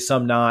Ohio State,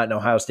 some not, and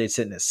Ohio State's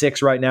sitting at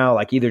 6 right now.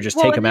 Either just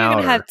take them out,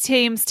 or have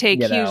teams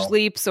take huge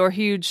leaps or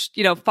huge,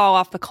 fall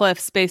off the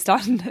cliffs based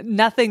on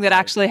nothing that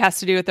actually has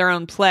to do with their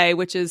own play,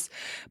 which is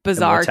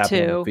bizarre too.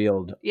 On the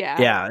field.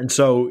 Yeah. And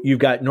so you've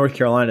got North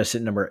Carolina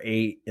sitting number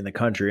 8 in the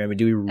country.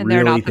 Do we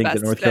really think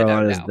that North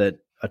Carolina is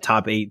a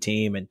top 8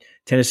 team? And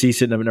Tennessee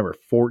sitting up at number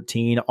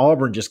 14.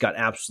 Auburn just got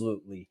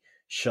absolutely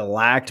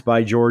shellacked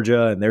by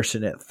Georgia, and they're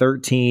sitting at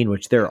 13,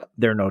 which they're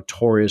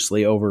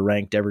notoriously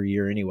overranked every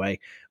year anyway.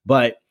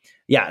 But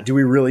do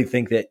we really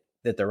think that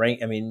the the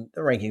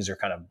rankings are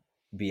kind of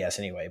BS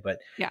anyway? But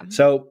I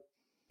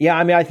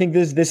think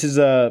this is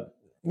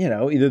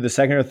either the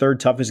second or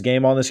third toughest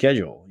game on the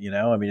schedule.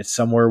 It's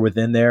somewhere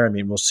within there.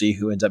 We'll see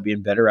who ends up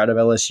being better out of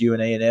LSU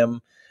and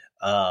A&M.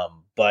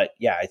 But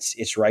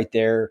it's right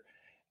there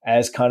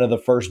as kind of the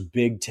first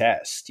big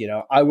test.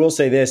 I will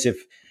say this: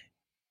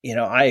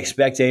 I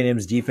expect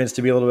A&M's defense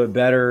to be a little bit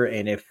better.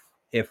 And if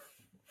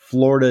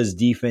Florida's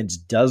defense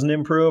doesn't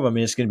improve, I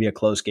mean, it's going to be a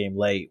close game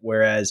late.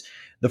 Whereas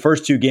the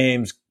first two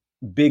games,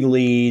 big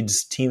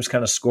leads, teams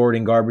kind of scored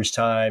in garbage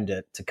time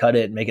to cut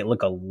it and make it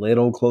look a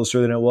little closer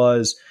than it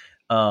was.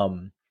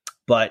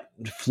 But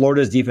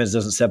Florida's defense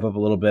doesn't step up a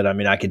little bit. I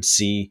mean, I could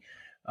see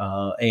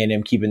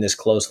A&M keeping this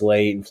close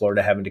late and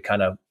Florida having to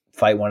kind of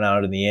fight one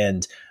out in the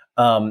end.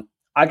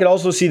 I could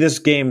also see this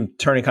game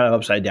turning kind of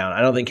upside down.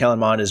 I don't think Kellen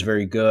Mond is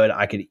very good.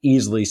 I could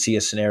easily see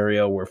a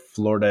scenario where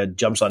Florida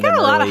jumps on them early.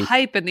 Got a lot of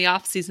hype in the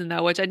offseason,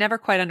 though, which I never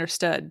quite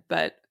understood,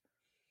 but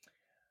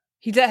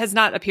he has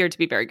not appeared to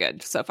be very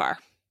good so far.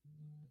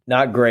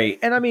 Not great.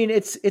 And I mean,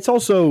 it's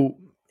also,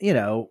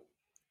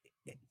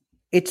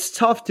 it's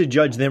tough to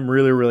judge them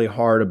really, really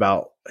hard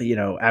about,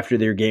 after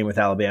their game with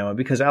Alabama,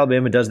 because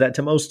Alabama does that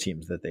to most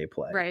teams that they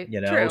play. Right.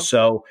 True.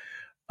 So,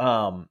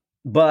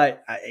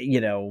 but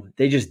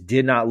they just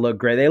did not look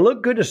great. They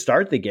looked good to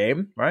start the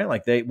game, right?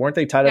 Like weren't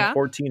they tied up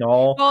 14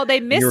 all? Well, they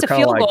missed a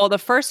field goal the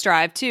first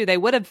drive too. They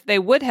would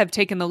have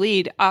taken the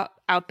lead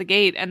out the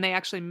gate, and they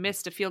actually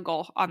missed a field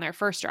goal on their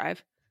first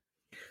drive.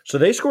 So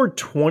they scored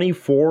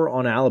 24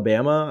 on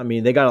Alabama. I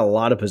mean, they got a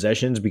lot of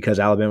possessions because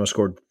Alabama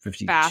scored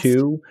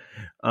 52.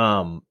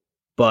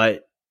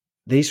 But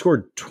they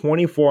scored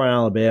 24 on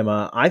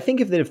Alabama. I think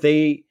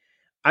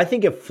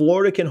if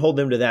Florida can hold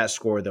them to that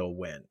score, they'll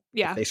win.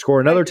 Yeah. If they score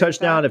another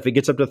touchdown, if it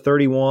gets up to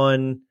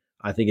 31,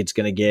 I think it's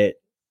going to get,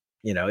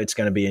 it's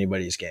going to be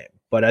anybody's game.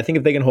 But I think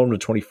if they can hold them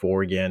to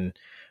 24 again,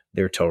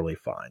 they're totally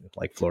fine.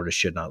 Like Florida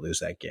should not lose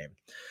that game.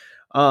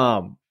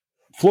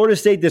 Florida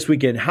State this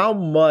weekend. How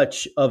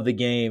much of the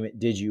game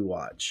did you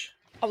watch?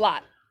 A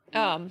lot.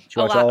 Did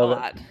you watch all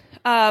of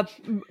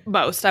it?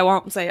 Most. I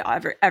won't say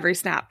every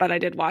snap, but I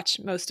did watch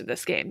most of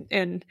this game.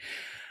 And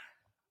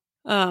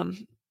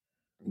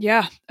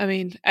yeah, I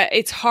mean,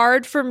 it's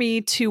hard for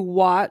me to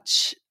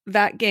watch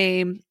that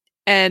game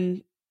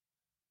and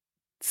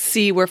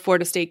see where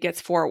Florida State gets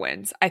 4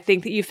 wins. I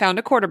think that you found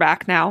a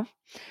quarterback now.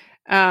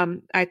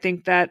 I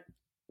think that,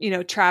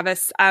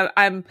 Travis,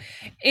 I'm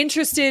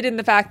interested in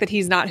the fact that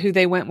he's not who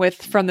they went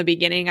with from the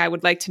beginning. I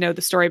would like to know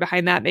the story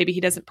behind that. Maybe he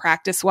doesn't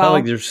practice well.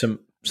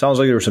 Sounds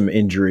like there were some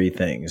injury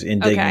things in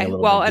digging a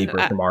little bit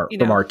deeper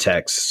from our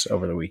texts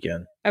over the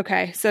weekend.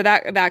 Okay. So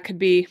that could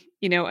be,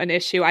 an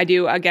issue. I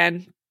do,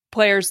 again,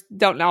 players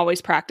don't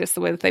always practice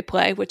the way that they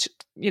play, which,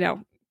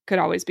 could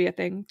always be a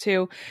thing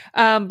too.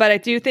 But I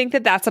do think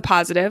that that's a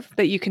positive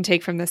that you can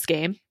take from this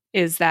game,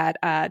 is that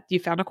you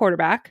found a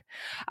quarterback.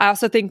 I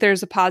also think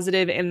there's a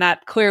positive in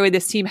that clearly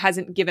this team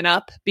hasn't given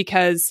up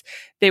because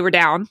they were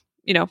down,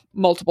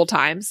 multiple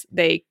times.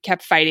 They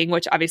kept fighting,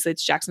 which obviously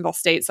it's Jacksonville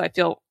State. So I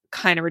feel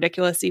kind of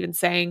ridiculous even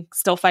saying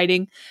still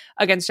fighting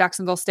against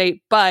Jacksonville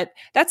State. But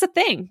that's a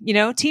thing,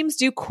 teams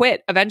do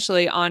quit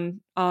eventually on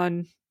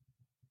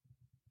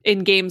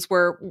in games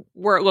where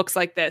it looks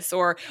like this,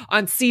 or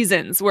on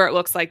seasons where it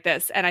looks like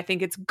this. And I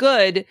think it's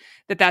good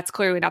that that's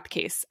clearly not the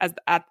case at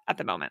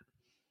the moment.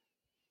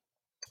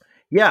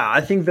 Yeah,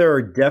 I think there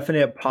are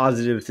definite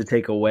positives to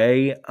take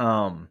away.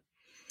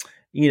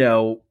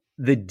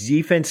 The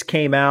defense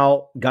came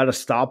out, got a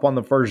stop on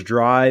the first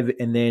drive,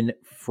 and then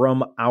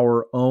from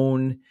our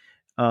own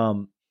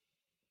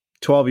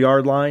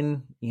 12-yard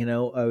line,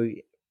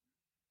 a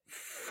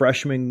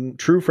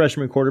true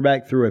freshman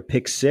quarterback threw a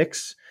pick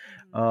 6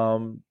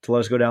 to let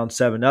us go down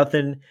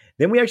 7-0.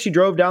 Then we actually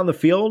drove down the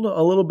field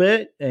a little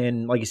bit,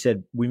 and like you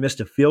said, we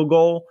missed a field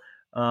goal.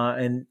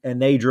 And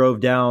they drove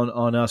down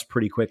on us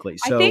pretty quickly.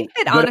 So I think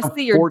that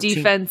honestly, your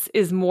defense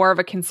is more of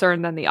a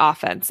concern than the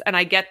offense. And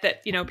I get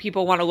that,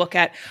 people want to look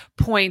at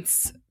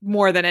points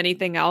more than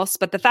anything else.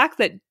 But the fact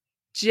that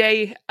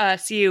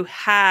JSU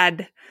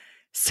had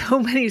so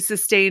many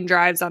sustained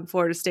drives on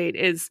Florida State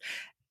is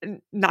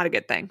not a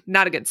good thing,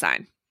 not a good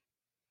sign.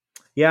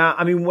 Yeah.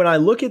 I mean, when I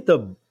look at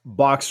the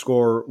box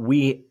score,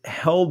 we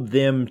held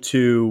them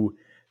to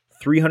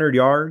 300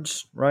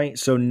 yards, right?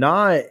 So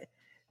not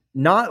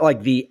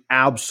like the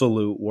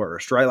absolute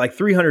worst, right? Like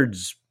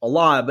 300's a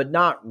lot, but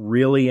not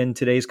really in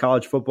today's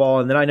college football.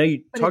 And then I know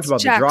you talked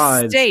about the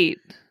drives. State.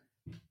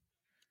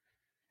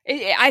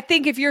 I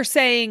think if you're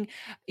saying,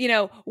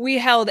 we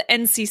held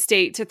NC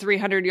State to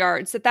 300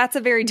 yards, that's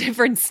a very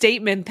different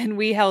statement than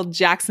we held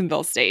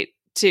Jacksonville State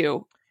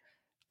to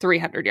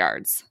 300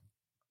 yards.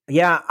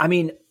 Yeah. I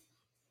mean,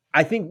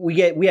 I think we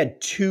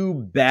had 2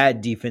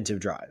 bad defensive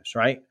drives,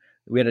 right?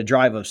 We had a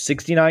drive of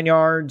 69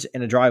 yards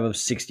and a drive of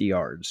 60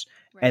 yards.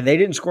 And they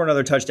didn't score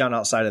another touchdown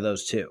outside of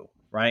those 2,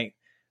 right?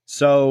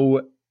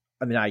 So,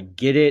 I mean, I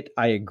get it.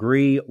 I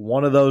agree.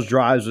 One of those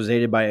drives was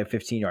aided by a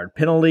 15-yard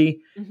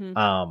penalty,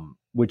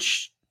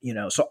 which,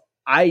 so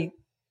I'm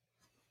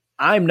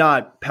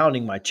not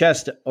pounding my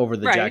chest over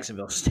the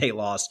Jacksonville State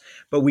loss,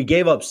 but we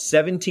gave up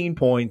 17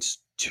 points,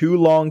 2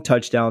 long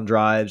touchdown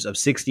drives of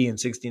 60 and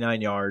 69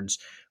 yards,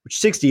 which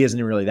 60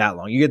 isn't really that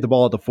long. You get the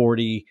ball at the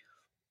 40,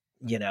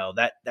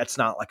 that's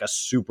not like a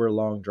super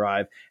long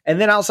drive. And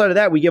then outside of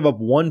that, we give up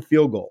 1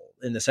 field goal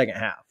in the second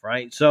half,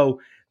 right? So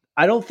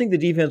I don't think the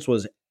defense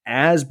was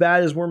as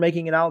bad as we're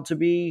making it out to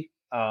be.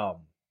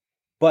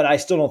 but I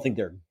still don't think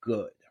they're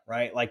good,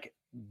 right? Like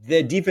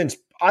the defense,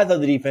 I thought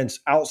the defense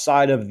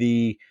outside of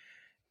the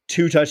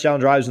 2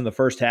 touchdown drives in the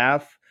first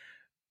half,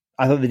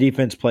 I thought the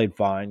defense played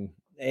fine.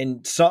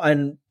 And so,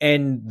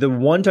 and the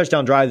 1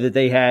 touchdown drive that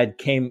they had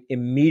came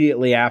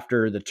immediately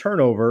after the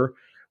turnover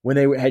when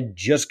they had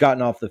just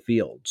gotten off the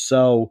field.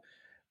 So,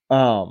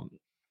 you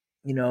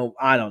know,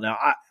 I don't know.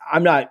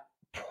 I'm not,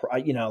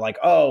 you know, like,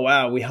 oh,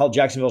 wow, we held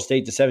Jacksonville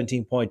State to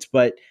 17 points,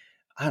 but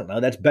I don't know.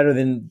 That's better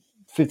than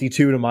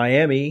 52 to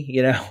Miami,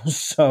 you know?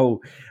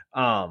 So,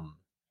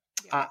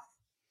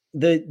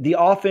 the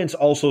offense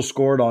also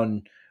scored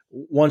on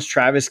once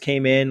Travis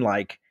came in,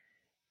 like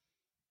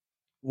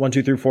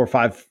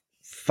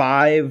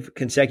 5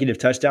 consecutive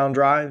touchdown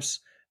drives.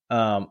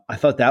 I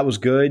thought that was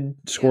good.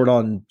 Scored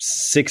on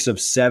 6 of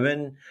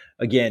 7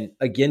 again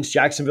against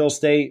Jacksonville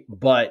State,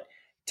 but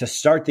to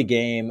start the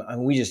game, I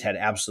mean, we just had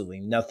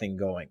absolutely nothing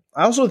going.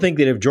 I also think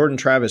that if Jordan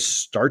Travis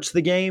starts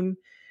the game,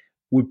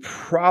 we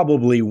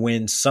probably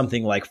win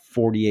something like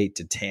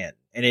 48-10.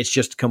 And it's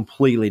just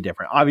completely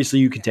different. Obviously,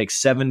 you can take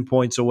 7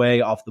 points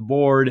away off the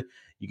board.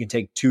 You can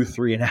take 2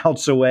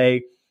 3-and-outs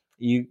away.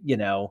 You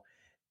know,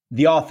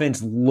 the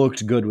offense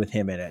looked good with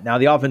him in it. Now,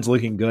 the offense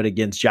looking good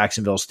against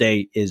Jacksonville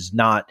State is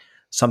not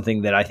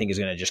something that I think is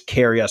going to just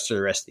carry us through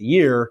the rest of the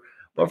year.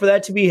 But for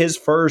that to be his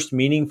first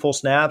meaningful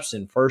snaps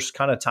and first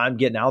kind of time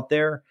getting out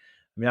there,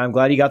 I mean, I'm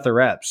glad he got the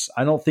reps.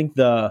 I don't think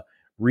the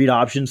read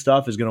option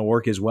stuff is going to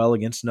work as well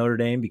against Notre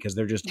Dame because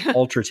they're just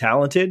ultra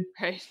talented.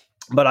 Right.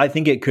 But I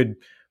think it could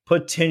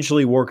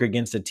potentially work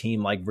against a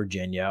team like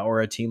Virginia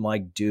or a team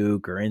like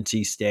Duke or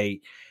NC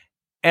State.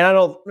 And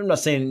I'm not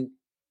saying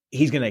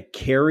he's going to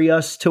carry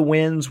us to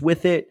wins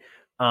with it,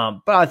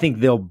 but I think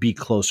they'll be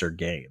closer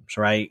games,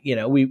 right? You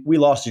know, we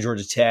lost to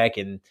Georgia Tech,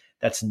 and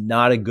that's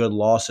not a good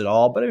loss at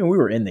all. But I mean, we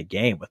were in the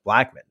game with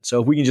Blackman.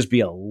 So if we can just be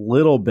a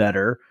little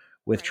better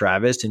with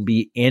Travis and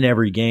be in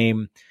every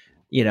game,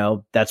 you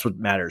know, that's what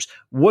matters.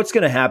 What's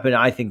going to happen,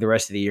 I think, the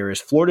rest of the year is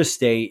Florida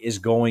State is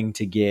going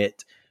to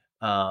get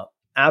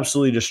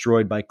absolutely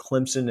destroyed by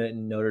Clemson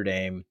and Notre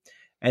Dame.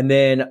 And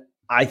then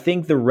I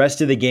think the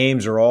rest of the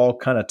games are all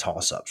kind of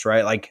toss-ups,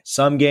 right? Like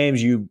some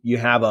games you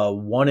have a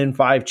 1 in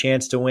 5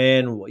 chance to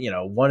win, you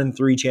know, 1 in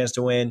 3 chance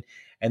to win.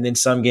 And then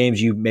some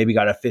games you maybe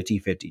got a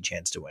 50-50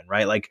 chance to win,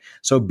 right? Like,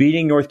 so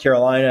beating North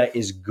Carolina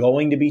is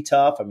going to be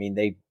tough. I mean,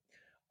 they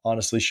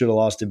honestly should have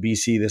lost to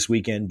BC this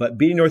weekend, but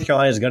beating North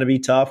Carolina is going to be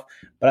tough.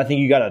 But I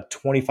think you got a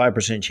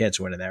 25% chance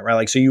of winning that, right?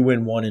 Like, so you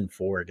win 1 in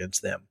 4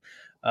 against them.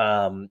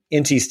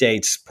 NC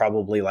State's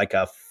probably like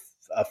a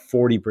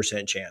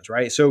 40% chance,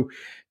 right? So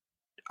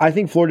I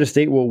think Florida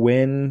State will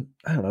win,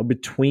 I don't know,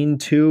 between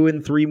 2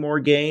 and 3 more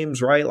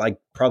games, right? Like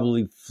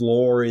probably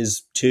floor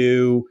is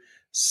 2,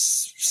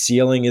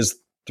 ceiling is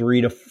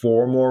 3 to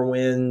 4 more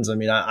wins. I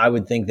mean, I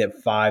would think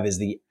that 5 is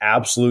the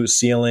absolute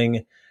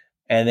ceiling.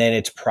 And then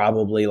it's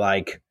probably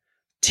like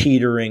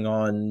teetering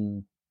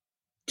on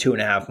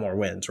 2.5 more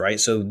wins, right?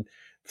 So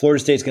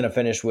Florida State's going to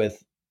finish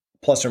with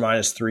plus or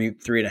minus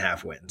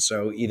 3.5 wins.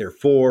 So either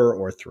 4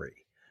 or 3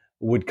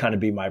 would kind of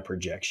be my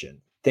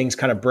projection. Things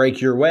kind of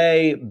break your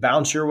way,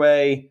 bounce your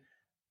way,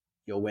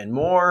 you'll win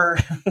more.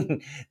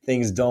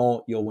 Things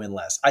don't, you'll win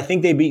less. I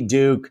think they beat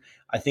Duke.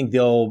 I think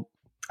they'll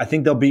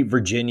beat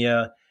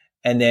Virginia.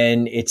 And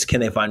then it's,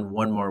 can they find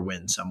one more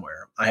win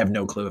somewhere? I have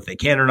no clue if they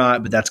can or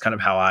not, but that's kind of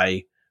how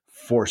I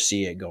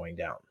foresee it going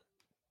down.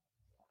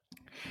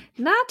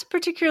 Not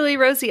particularly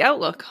rosy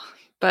outlook,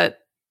 but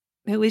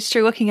at least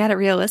you're looking at it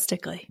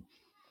realistically.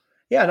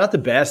 Yeah, not the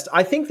best.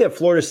 I think that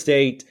Florida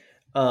State,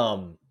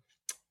 again,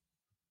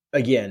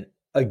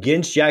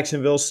 against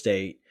Jacksonville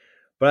State,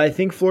 but I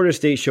think Florida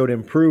State showed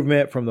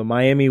improvement from the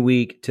Miami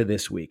week to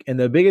this week. And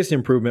the biggest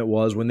improvement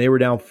was when they were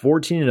down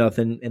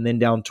 14-0 and then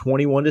down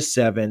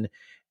 21-7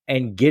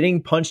 and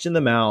getting punched in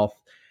the mouth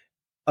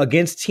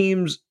against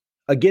teams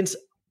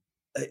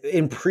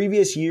in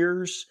previous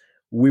years,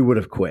 we would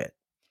have quit.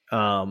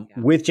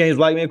 With James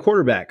Blackman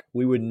quarterback,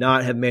 we would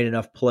not have made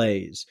enough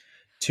plays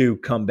to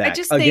come back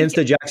against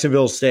the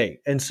Jacksonville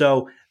State. And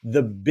so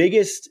the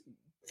biggest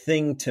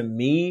thing to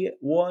me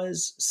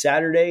was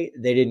Saturday,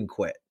 they didn't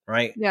quit,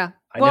 right? Yeah.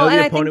 I know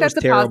the opponent was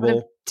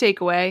terrible.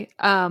 Takeaway.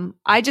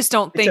 I just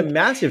don't think it's a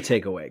massive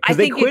takeaway because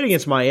they quit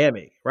against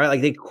Miami, right?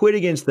 Like they quit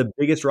against the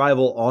biggest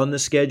rival on the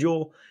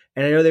schedule.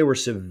 And I know they were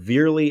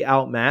severely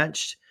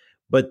outmatched,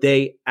 but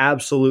they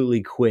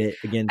absolutely quit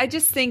again. I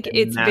just think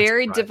it's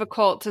very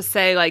difficult to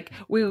say like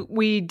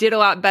we did a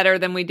lot better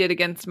than we did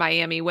against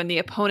Miami when the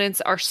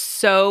opponents are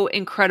so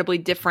incredibly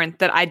different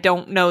that I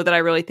don't know that I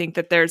really think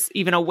that there's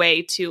even a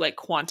way to like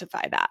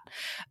quantify that.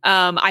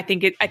 I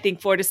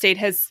think Florida State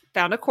has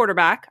found a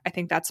quarterback. I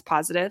think that's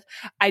positive.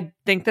 I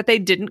think that they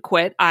didn't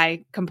quit.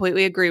 I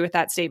completely agree with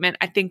that statement.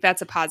 I think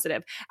that's a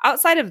positive.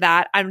 Outside of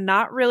that, I'm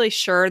not really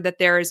sure that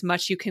there is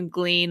much you can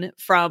glean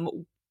from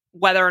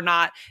whether or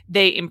not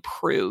they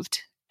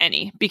improved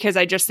any, because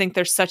I just think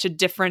there's such a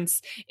difference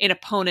in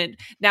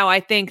opponent. Now, I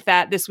think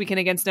that this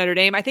weekend against Notre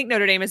Dame, I think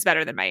Notre Dame is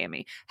better than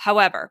Miami.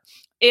 However,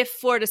 if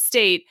Florida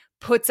State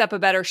puts up a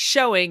better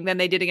showing than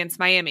they did against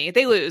Miami.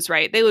 They lose,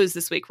 right? They lose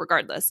this week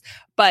regardless.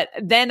 But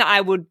then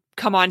I would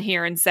come on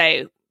here and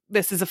say,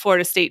 this is a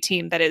Florida State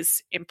team that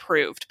is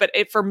improved. But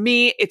for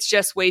me, it's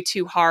just way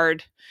too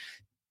hard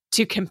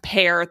to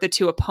compare the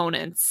two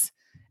opponents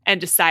and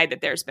decide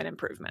that there's been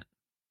improvement.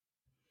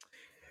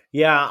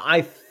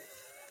 Yeah,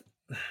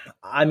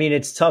 I mean,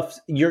 it's tough.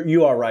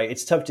 You are right.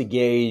 It's tough to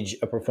gauge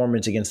a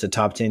performance against a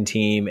top 10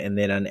 team and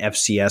then an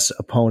FCS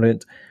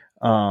opponent,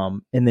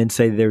 and then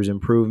say there's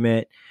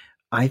improvement.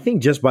 I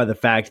think just by the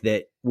fact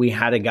that we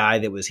had a guy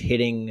that was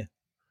hitting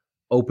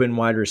open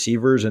wide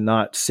receivers and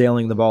not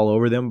sailing the ball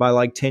over them by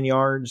like 10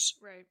 yards,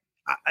 right?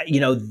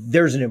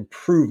 There's an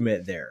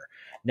improvement there.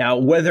 Now,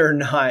 whether or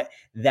not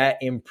that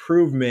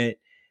improvement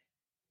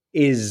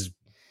is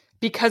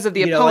because of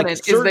the opponent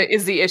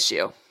is the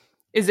issue.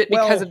 Is it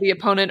because of the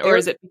opponent, or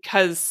is it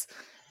because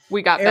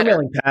we got better?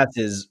 Airmailing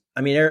passes,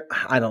 I mean,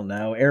 I don't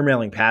know.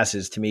 Airmailing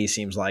passes to me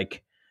seems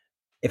like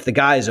if the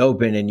guy is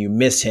open and you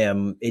miss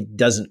him, it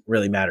doesn't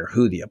really matter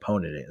who the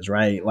opponent is,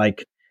 right?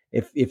 Like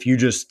if you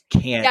just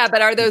can't. Yeah,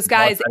 but are those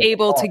guys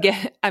able to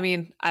get, I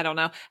mean, I don't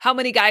know. How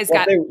many guys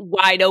got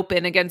wide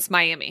open against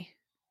Miami?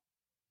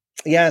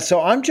 Yeah,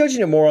 so I'm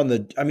judging it more on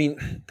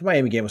the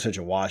Miami game was such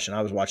a wash, and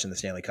I was watching the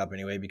Stanley Cup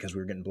anyway because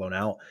we were getting blown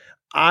out.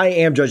 I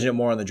am judging it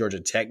more on the Georgia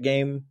Tech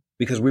game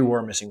because we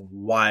were missing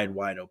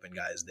wide open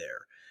guys there.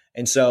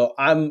 And so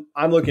I'm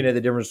looking at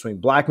the difference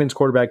between Blackman's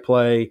quarterback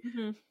play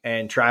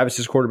and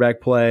Travis's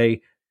quarterback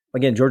play.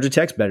 Again, Georgia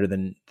Tech's better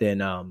than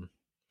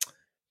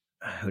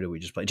who did we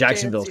just play?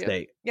 Jacksonville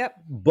State. Yep.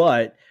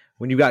 But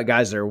when you've got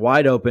guys that are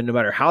wide open, no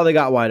matter how they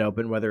got wide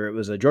open, whether it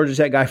was a Georgia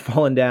Tech guy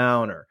falling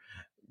down or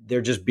there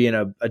just being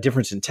a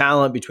difference in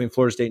talent between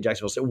Florida State and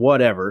Jacksonville State,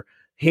 whatever,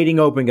 hitting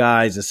open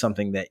guys is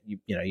something that you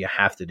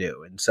have to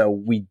do. And so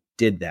we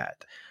did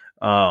that.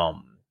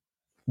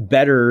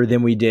 Better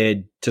than we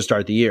did to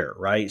start the year,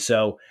 right?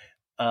 So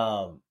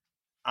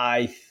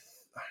I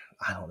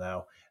don't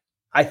know.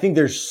 I think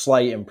there's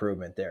slight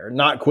improvement there.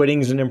 Not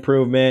quitting is an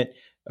improvement.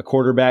 A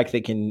quarterback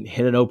that can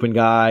hit an open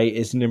guy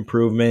is an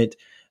improvement.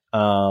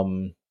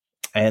 And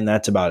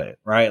that's about it,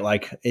 right?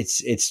 Like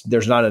it's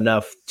there's not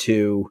enough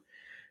to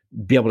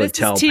be able to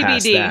tell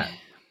past that.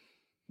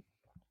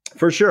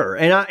 For sure.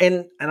 And I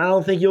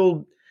don't think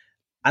you'll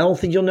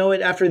know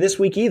it after this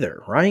week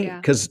either, right?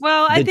 Because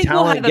I think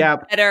we'll have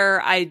a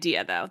better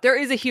idea, though. There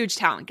is a huge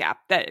talent gap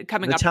that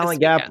coming up. The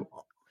talent gap,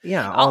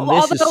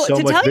 this is so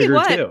much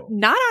bigger too.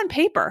 Not on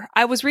paper.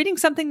 I was reading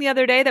something the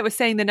other day that was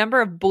saying the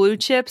number of blue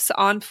chips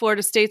on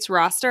Florida State's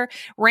roster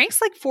ranks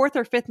like 4th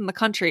or 5th in the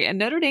country, and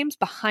Notre Dame's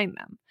behind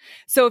them.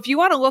 So if you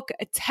want to look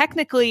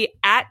technically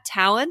at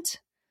talent,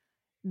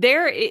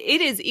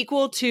 it is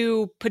equal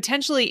to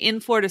potentially in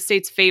Florida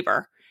State's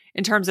favor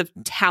in terms of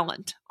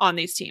talent on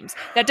these teams.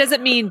 That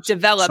doesn't mean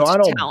developed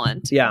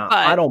talent. Yeah,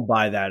 I don't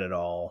buy that at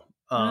all.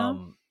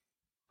 No?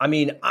 I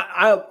mean,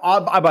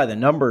 I buy the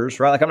numbers,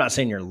 right? Like, I'm not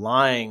saying you're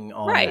lying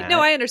on right. that.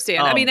 No, I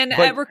understand. I mean, and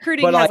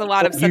recruiting has a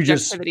lot of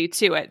subjectivity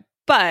to it.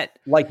 But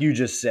like you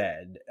just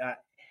said,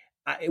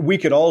 we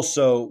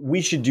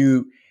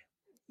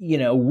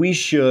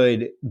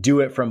should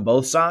do it from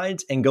both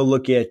sides and go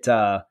look at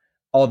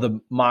all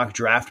the mock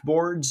draft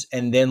boards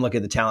and then look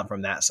at the talent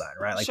from that side,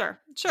 right? Like, sure.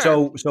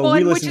 So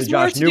we listen to Josh Newberg. Which is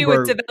more to do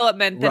with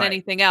development than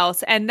anything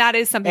else. And that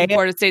is something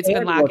Florida State's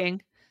been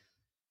lacking.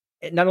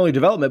 Not only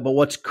development, but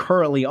what's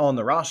currently on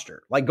the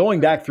roster. Like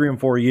going back 3 and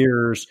 4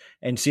 years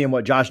and seeing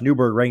what Josh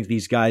Newberg ranked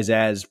these guys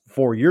as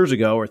 4 years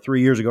ago or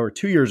 3 years ago or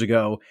 2 years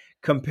ago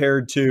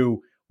compared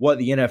to what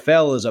the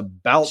NFL is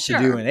about to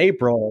do in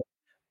April.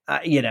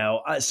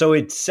 So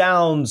it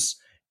sounds,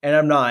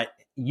 and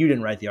you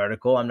didn't write the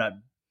article.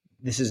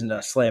 This isn't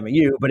a slam at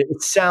you, but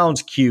it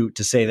sounds cute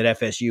to say that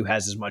FSU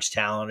has as much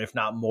talent, if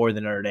not more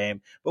than Notre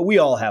Dame. But we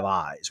all have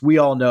eyes. We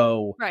all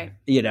know, right?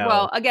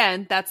 Well,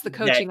 again, that's the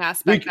coaching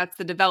aspect. That's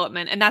the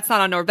development. And that's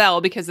not on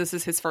Norvell because this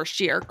is his first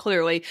year,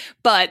 clearly.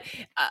 But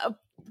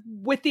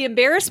with the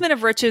embarrassment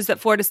of riches that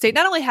Florida State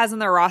not only has on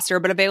their roster,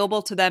 but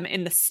available to them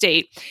in the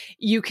state,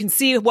 you can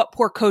see what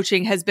poor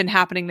coaching has been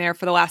happening there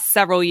for the last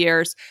several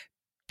years.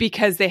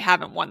 Because they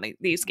haven't won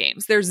these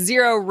games. There's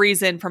zero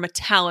reason from a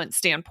talent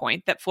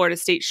standpoint that Florida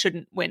State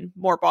shouldn't win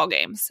more ball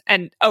games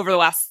and over the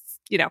last,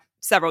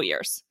 several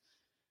years.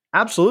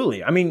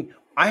 Absolutely. I mean,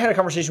 I had a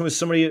conversation with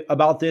somebody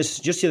about this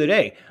just the other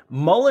day.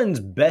 Mullen's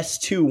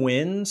best 2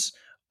 wins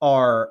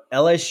are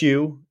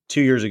LSU 2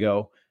 years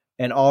ago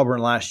and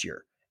Auburn last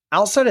year.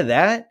 Outside of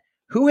that,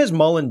 who has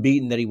Mullen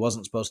beaten that he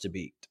wasn't supposed to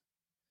beat?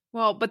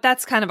 Well, but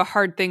that's kind of a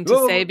hard thing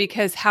to say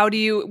because how do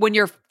you, when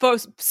you're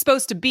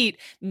supposed to beat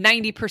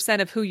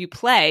 90% of who you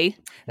play,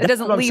 that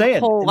doesn't leave a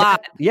whole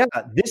lot.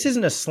 This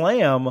isn't a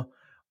slam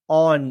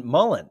on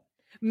Mullen.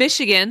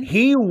 Michigan,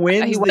 he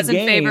wins. He wasn't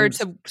games. favored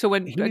to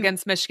win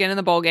against Michigan in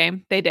the bowl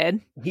game. They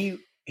did.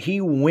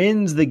 He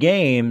wins the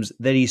games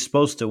that he's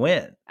supposed to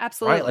win.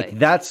 Absolutely, right? Like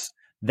that's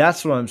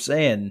what I'm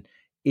saying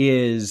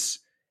is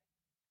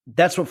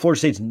that's what Florida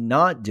State's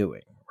not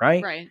doing.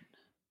 Right. Right.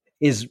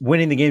 Is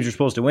winning the games you're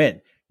supposed to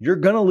win. you're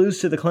going to lose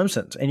to the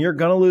Clemsons, and you're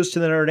going to lose to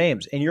the Notre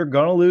Dames, and you're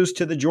going to lose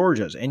to the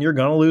Georgias, and you're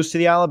going to lose to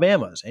the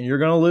Alabamas, and you're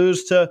going to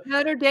lose to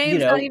Notre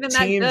Dame's not even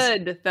teams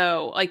that good,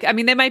 though. Like, I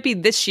mean, they might be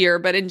this year,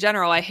 but in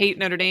general, I hate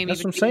Notre Dame.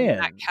 That's even what I'm saying. In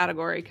that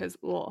category, because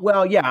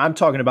well, yeah, I'm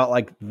talking about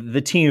like the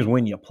teams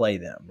when you play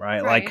them,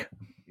 right? Like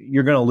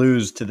you're going to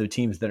lose to the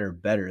teams that are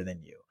better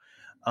than you.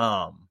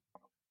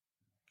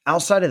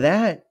 Outside of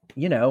that,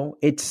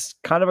 it's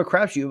kind of a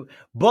crapshoot.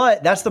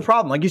 But that's the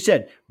problem. Like you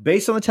said,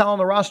 based on the talent on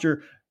the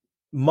roster,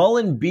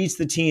 Mullen beats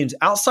the teams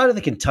outside of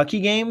the Kentucky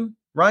game,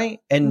 right?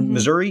 And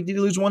Missouri, did he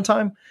lose one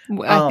time?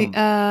 I think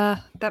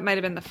that might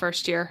have been the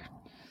first year.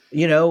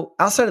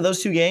 Outside of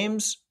those two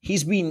games,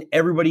 he's beaten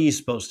everybody he's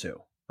supposed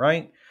to,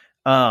 right?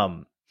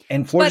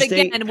 And Florida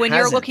State But again, when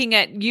you're looking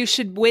at you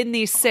should win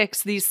these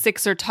six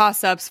are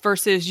toss-ups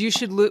versus you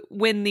should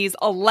win these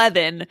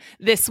 11,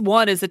 this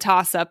one is a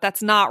toss-up.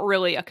 That's not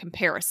really a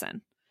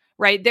comparison,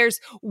 right? There's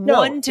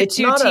one to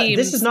two teams.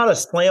 This is not a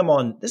slam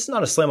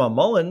on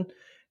Mullen.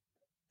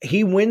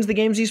 He wins the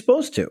games he's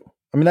supposed to.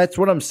 I mean, that's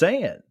what I'm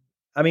saying.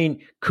 I mean,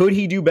 could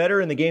he do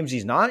better in the games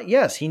he's not?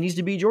 Yes, he needs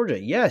to beat Georgia.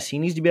 Yes, he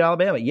needs to beat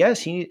Alabama.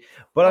 Yes, that's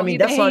not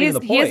even the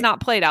point. He has not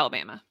played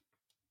Alabama.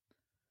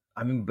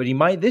 I mean, but he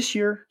might this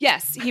year.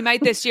 Yes, he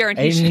might this year, and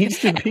he needs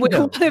to beat them. We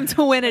want him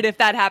to win it if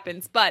that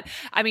happens. But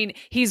I mean,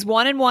 he's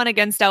 1-1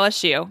 against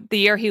LSU. The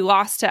year he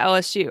lost to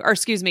LSU, or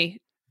excuse me,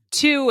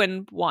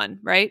 2-1,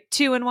 right?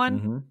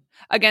 2-1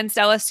 against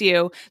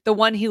LSU. The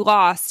one he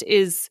lost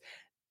is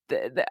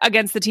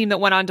against the team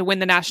that went on to win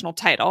the national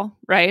title,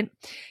 right?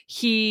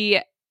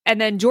 And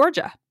then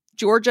Georgia.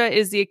 Georgia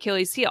is the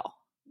Achilles heel.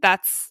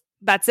 That's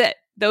it.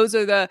 Those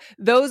are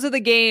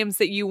the games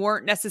that you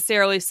weren't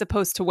necessarily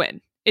supposed to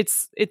win.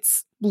 It's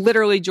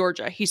literally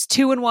Georgia. He's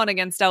 2-1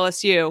 against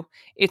LSU.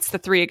 It's the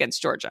 3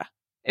 against Georgia.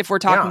 If we're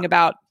talking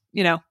about,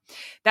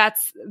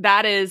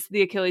 that is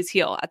the Achilles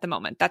heel at the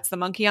moment. That's the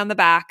monkey on the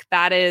back.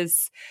 That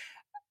is,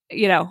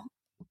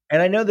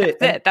 And I know that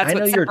that's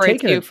what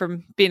separates you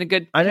from being a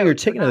good. I know you're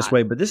taking it this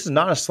way, but this is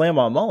not a slam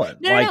on Mullen.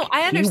 No,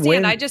 I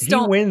understand. He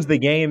wins the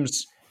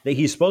games that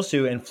he's supposed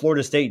to, and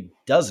Florida State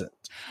doesn't.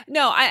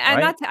 No,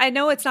 I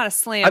know it's not a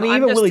slam. I mean,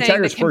 even Willie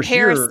Taggart's first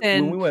year,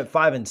 when we went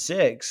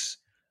 5-6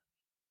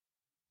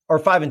 or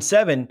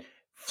 5-7,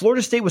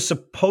 Florida State was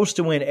supposed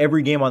to win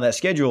every game on that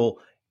schedule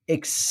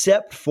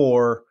except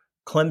for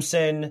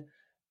Clemson,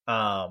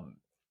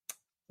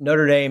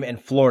 Notre Dame,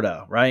 and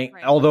Florida, right?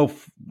 Although,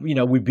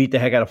 we beat the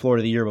heck out of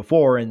Florida the year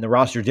before and the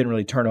roster didn't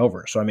really turn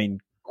over. So, I mean,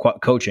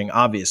 coaching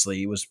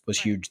obviously was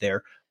huge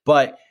there.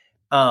 But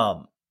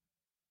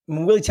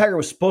Willie Taggart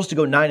was supposed to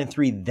go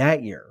 9-3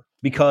 that year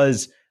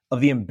because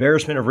of the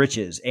embarrassment of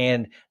riches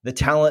and the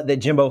talent that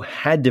Jimbo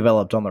had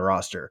developed on the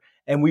roster.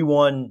 And we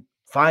won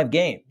 5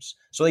 games.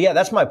 So, yeah,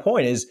 that's my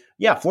point is,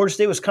 Florida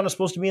State was kind of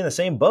supposed to be in the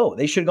same boat.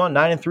 They should have gone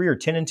 9-3 or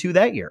 10-2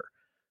 that year,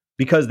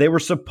 because they were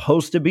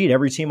supposed to beat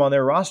every team on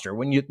their roster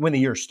when the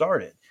year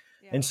started.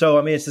 Yeah. And so,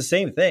 I mean, it's the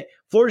same thing.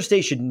 Florida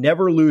State should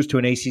never lose to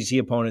an ACC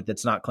opponent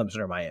that's not Clemson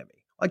or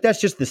Miami. Like,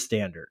 that's just the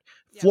standard.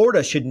 Yeah.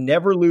 Florida should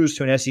never lose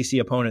to an SEC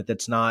opponent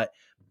that's not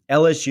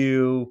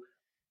LSU,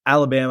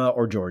 Alabama,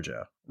 or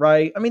Georgia,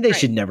 right? I mean, they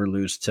should never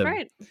lose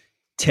to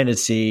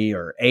Tennessee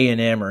or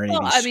A&M or any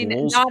of these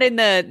schools. Not in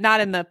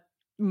the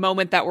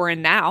moment that we're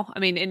in now. I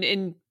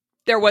mean,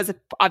 there was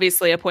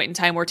obviously a point in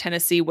time where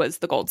Tennessee was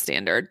the gold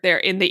standard there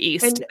in the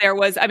East. But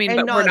we're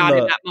not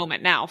in that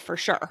moment now for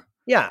sure.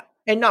 Yeah.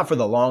 And not for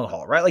the long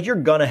haul, right? Like, you're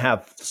going to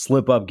have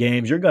slip up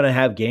games. You're going to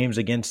have games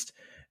against,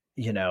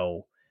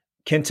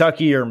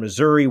 Kentucky or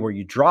Missouri where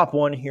you drop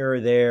one here or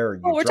there.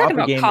 Or we're talking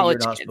about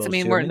college kids. I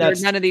mean, none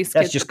of these kids.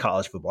 That's just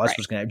college football. That's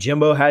what's going to happen.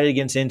 Jimbo had it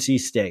against NC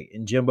State,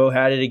 and Jimbo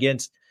had it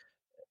against.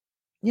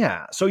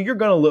 Yeah. So you're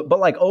going to look, but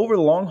like over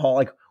the long haul,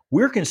 like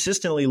we're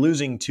consistently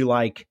losing to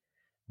like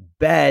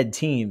bad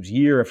teams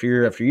year after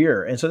year after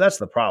year. And so that's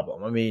the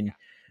problem. I mean,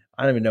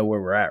 I don't even know where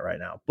we're at right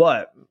now,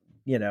 but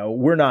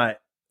we're not,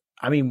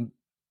 I mean,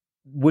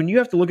 when you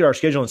have to look at our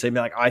schedule and say,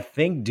 like, I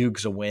think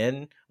Duke's a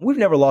win, we've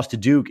never lost to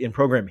Duke in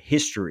program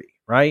history,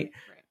 right?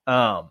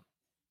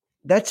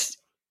 That's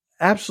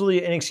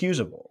absolutely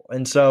inexcusable.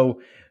 And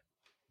so,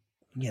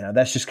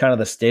 that's just kind of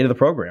the state of the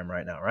program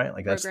right now, right?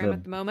 Like, that's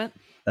at the moment.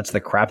 That's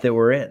the crap that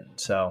we're in.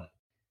 So,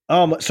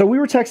 so we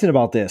were texting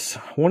about this.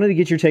 Wanted to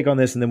get your take on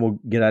this, and then we'll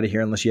get out of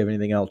here unless you have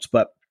anything else.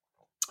 But,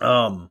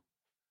 how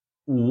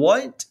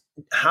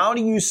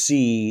do you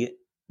see?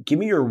 Give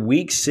me your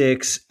week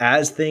 6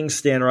 as things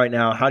stand right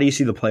now. How do you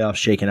see the playoffs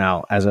shaking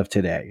out as of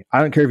today?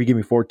 I don't care if you give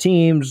me 4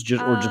 teams,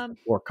 just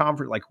 4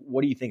 conference. Like,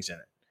 what do you think's in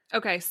it?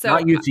 Okay, so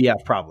not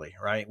UCF probably,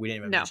 right? We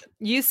didn't even mention.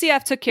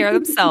 UCF took care of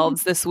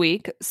themselves this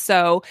week.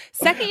 So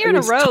second year in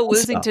a row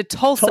losing to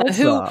Tulsa.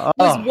 Who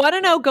was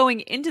 1-0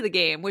 going into the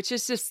game, which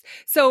is just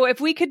so.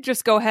 If we could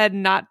just go ahead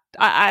and not,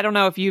 I don't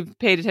know if you've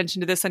paid attention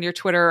to this on your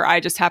Twitter.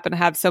 I just happen to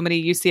have so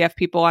many UCF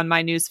people on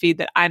my news feed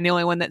that I'm the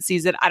only one that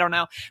sees it. I don't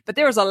know, but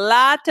there was a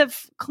lot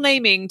of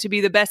claiming to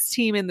be the best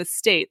team in the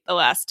state the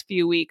last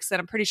few weeks, and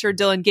I'm pretty sure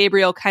Dylan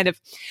Gabriel kind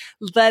of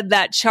led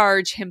that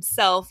charge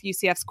himself,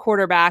 UCF's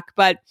quarterback,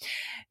 but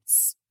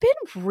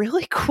been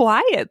really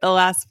quiet the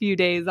last few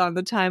days on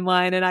the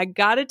timeline. And I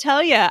got to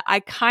tell you, I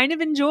kind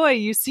of enjoy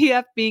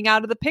UCF being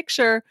out of the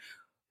picture,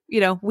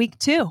 week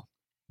 2.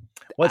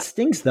 What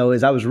stinks though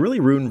is I was really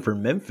rooting for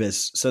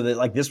Memphis so that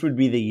like this would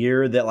be the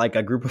year that like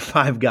a group of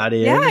 5 got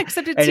in. Yeah,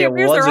 except it's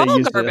years are all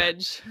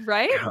garbage,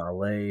 right?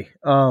 Golly.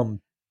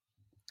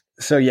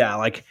 So yeah,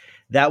 like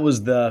that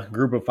was the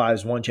group of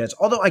 5's one chance.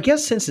 Although I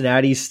guess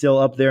Cincinnati's still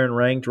up there and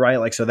ranked, right?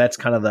 Like so that's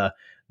kind of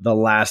the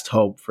last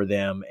hope for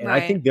them. And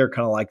right. I think they're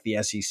kind of like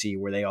the SEC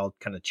where they all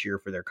kind of cheer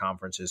for their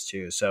conferences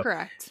too. So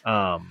correct.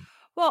 So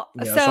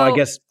I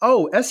guess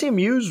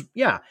SMU's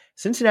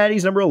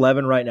Cincinnati's number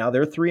 11 right now.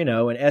 They're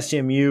 3-0 and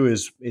SMU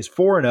is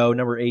 4-0,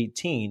 number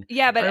 18.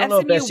 Yeah, but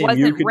SMU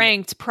wasn't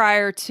ranked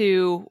prior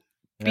to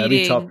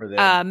beating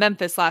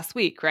Memphis last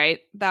week, right?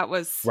 That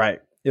was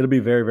right. It'll be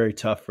very, very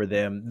tough for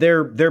them.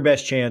 Their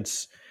best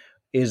chance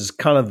is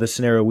kind of the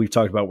scenario we've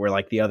talked about where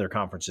like the other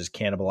conferences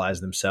cannibalize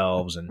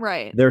themselves and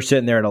right. They're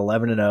sitting there at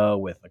 11-0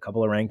 with a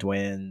couple of ranked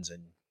wins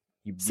and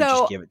you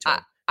just give it to them.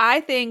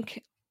 I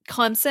think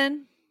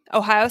Clemson,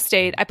 Ohio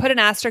State. I put an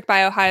asterisk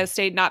by Ohio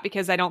State, not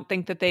because I don't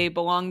think that they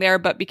belong there,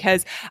 but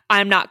because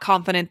I'm not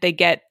confident they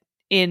get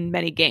in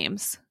many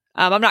games.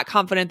 I'm not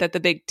confident that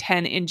the Big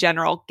Ten in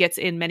general gets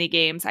in many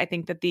games. I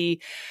think that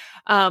the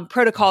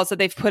protocols that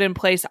they've put in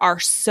place are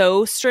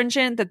so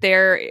stringent that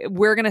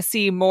we're going to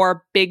see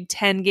more Big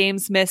Ten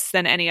games missed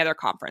than any other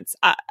conference,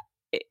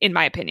 in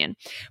my opinion.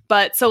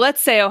 But so let's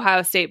say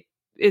Ohio State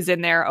is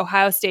in there,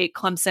 Ohio State,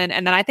 Clemson,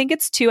 and then I think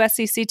it's 2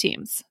 SEC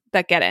teams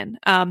that get in.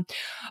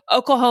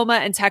 Oklahoma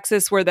and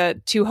Texas were the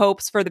 2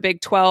 hopes for the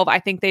Big 12. I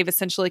think they've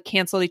essentially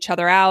canceled each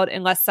other out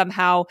unless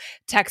somehow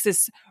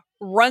Texas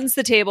runs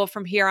the table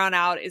from here on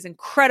out, is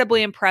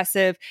incredibly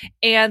impressive,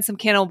 and some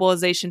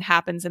cannibalization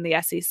happens in the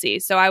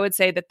SEC. So I would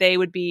say that they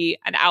would be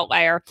an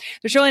outlier.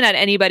 There's really not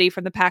anybody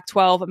from the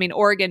Pac-12. I mean,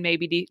 Oregon may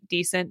be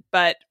decent,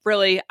 but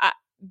really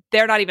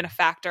they're not even a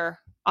factor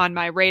on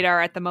my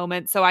radar at the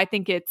moment. So I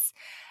think it's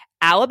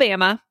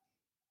Alabama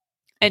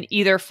and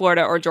either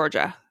Florida or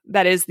Georgia.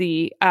 That is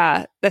the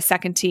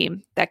second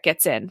team that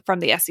gets in from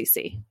the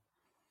SEC.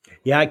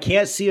 Yeah, I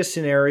can't see a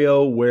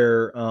scenario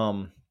where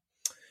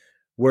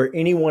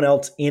anyone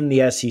else in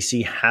the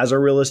SEC has a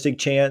realistic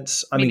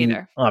chance. I mean,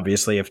 neither.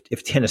 Obviously,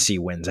 if Tennessee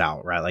wins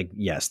out, right? Like,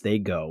 yes, they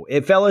go.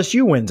 If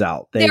LSU wins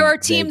out, there are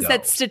teams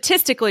that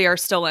statistically are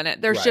still in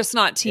it. There's just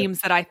not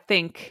teams that I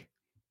think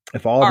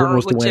if Auburn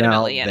was to win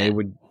out, they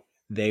would.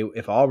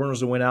 If Auburn was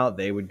to win out,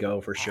 they would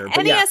go for sure. But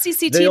any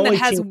SEC team that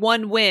has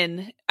one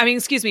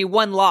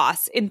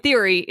loss, in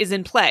theory, is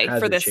in play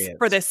for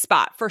this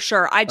spot for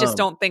sure. I just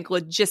don't think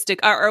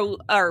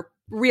or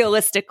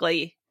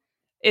realistically,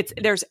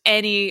 there's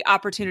any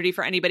opportunity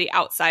for anybody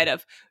outside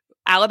of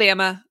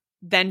Alabama,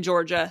 then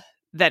Georgia,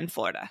 then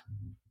Florida.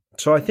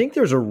 So I think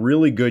there's a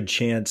really good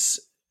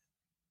chance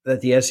that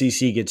the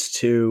SEC gets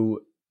 2.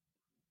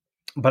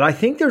 But I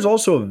think there's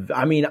also,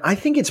 I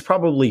think it's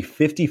probably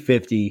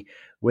 50-50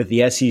 with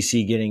the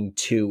SEC getting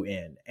 2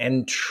 in,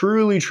 and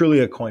truly, truly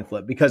a coin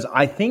flip, because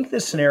I think the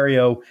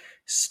scenario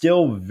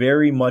still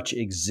very much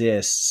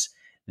exists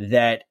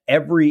that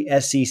every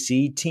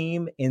SEC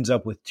team ends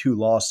up with 2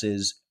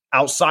 losses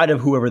outside of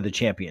whoever the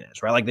champion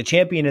is, right? Like the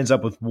champion ends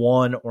up with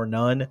 1 or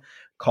none.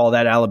 Call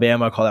that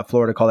Alabama, call that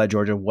Florida, call that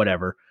Georgia,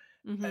 whatever.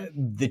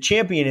 Mm-hmm. The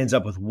champion ends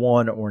up with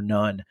 1 or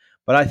none.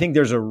 But I think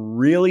there's a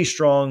really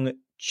strong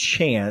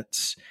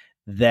chance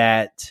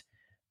that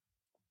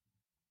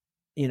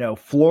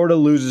Florida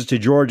loses to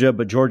Georgia,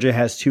 but Georgia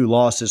has 2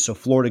 losses. So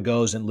Florida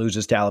goes and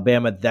loses to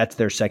Alabama. That's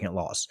their second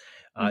loss.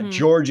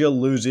 Georgia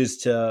loses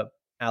to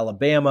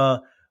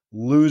Alabama,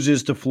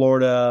 loses to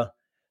Florida,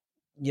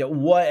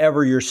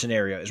 whatever your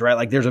scenario is, right?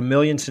 Like there's a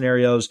million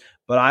scenarios,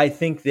 but I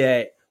think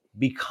that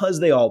because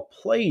they all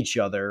play each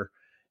other,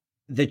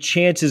 the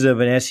chances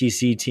of an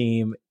SEC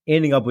team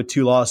ending up with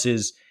 2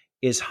 losses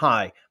is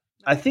high.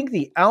 I think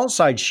the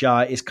outside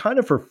shot is kind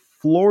of for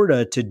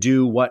Florida to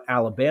do what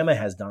Alabama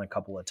has done a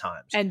couple of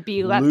times. And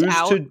be left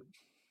out.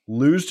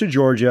 Lose to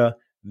Georgia,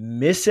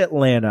 miss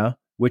Atlanta,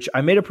 which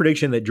I made a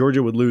prediction that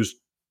Georgia would lose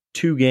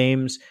 2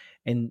 games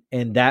and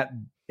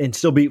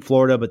still beat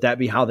Florida, but that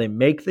be how they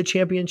make the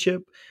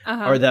championship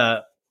or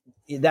that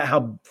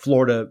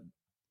Florida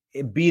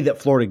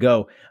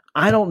go.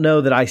 I don't know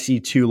that I see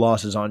 2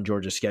 losses on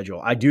Georgia's schedule.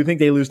 I do think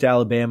they lose to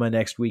Alabama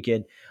next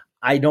weekend.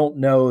 I don't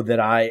know that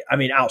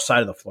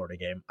outside of the Florida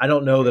game, I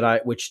don't know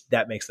that which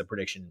that makes the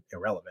prediction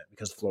irrelevant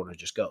because Florida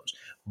just goes.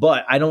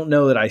 But I don't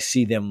know that I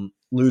see them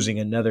losing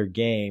another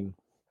game,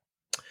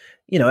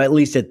 at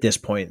least at this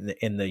point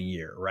in the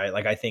year, right?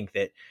 Like I think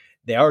that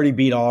they already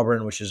beat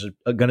Auburn, which is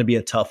going to be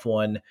a tough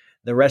one.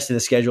 The rest of the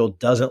schedule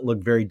doesn't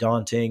look very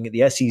daunting.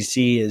 The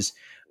SEC is,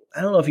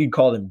 I don't know if you'd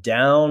call them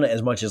down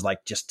as much as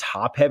like just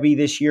top heavy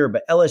this year,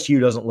 but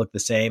LSU doesn't look the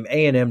same.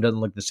 A&M doesn't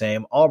look the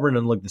same. Auburn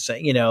doesn't look the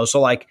same, so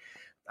like,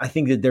 I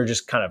think that they're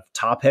just kind of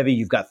top heavy.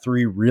 You've got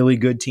 3 really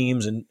good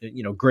teams and,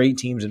 great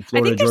teams in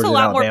Florida, Georgia, and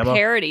Alabama. I think there's a lot more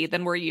parity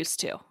than we're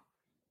used to.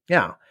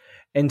 Yeah.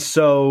 And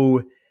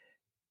so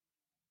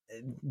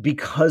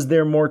because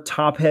they're more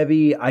top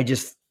heavy, I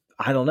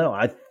don't know.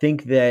 I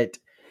think that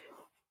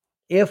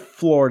if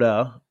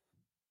Florida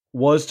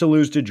was to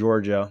lose to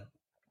Georgia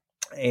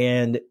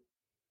and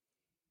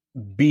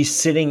be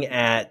sitting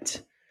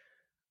at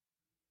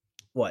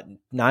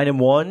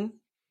 9-1,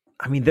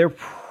 I mean, they're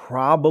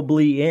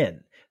probably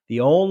in.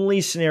 The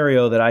only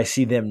scenario that I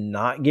see them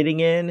not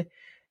getting in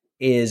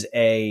is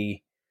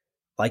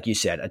like you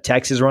said, a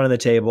Texas running the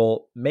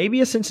table,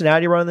 maybe a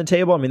Cincinnati running the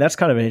table. I mean, that's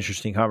kind of an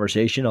interesting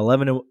conversation.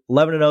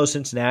 11-0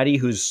 Cincinnati,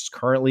 who's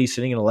currently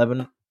sitting at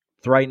 11th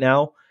right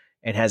now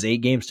and has 8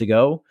 games to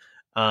go.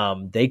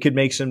 They could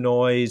make some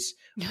noise.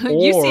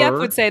 UCF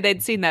would say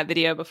they'd seen that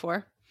video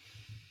before.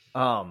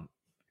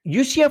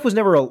 UCF was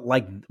never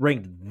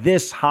ranked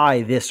this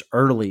high this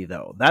early,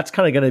 though. That's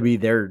kind of going to be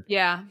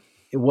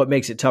what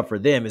makes it tough for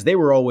them is they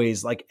were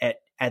always like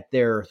at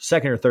their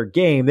second or third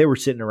game, they were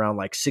sitting around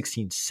like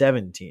 16,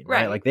 17,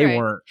 right? Like they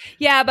weren't.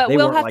 Yeah, but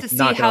we'll have to see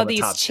how these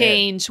top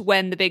change 10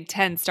 when the Big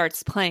Ten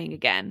starts playing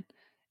again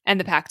and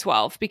the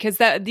Pac-12, because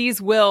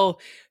these will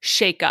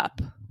shake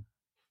up.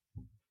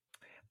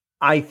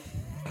 I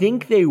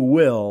think they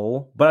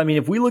will, but I mean,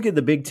 if we look at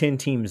the Big Ten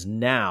teams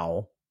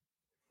now,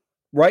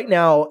 right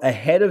now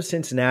ahead of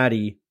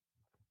Cincinnati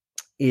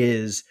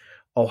is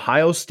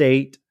Ohio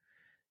State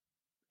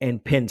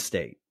and Penn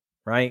State,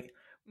 right?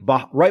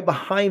 Right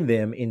behind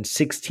them in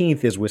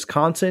 16th is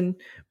Wisconsin.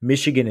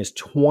 Michigan is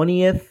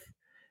 20th.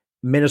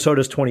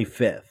 Minnesota's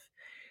 25th.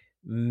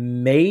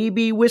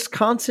 Maybe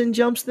Wisconsin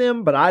jumps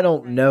them, but I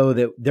don't know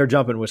that they're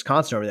jumping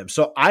Wisconsin over them.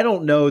 So I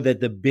don't know that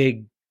the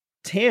Big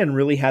Ten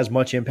really has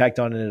much impact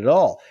on it at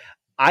all.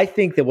 I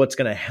think that what's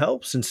going to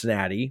help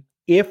Cincinnati,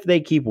 if they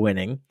keep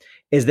winning,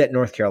 is that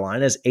North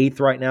Carolina is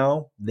 8th right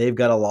now. They've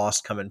got a loss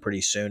coming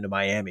pretty soon to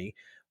Miami.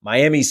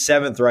 Miami's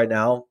 7th right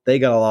now. They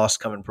got a loss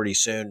coming pretty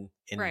soon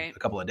in a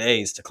couple of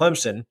days to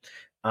Clemson.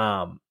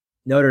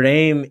 Notre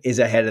Dame is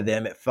ahead of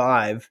them at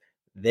 5.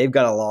 They've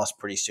got a loss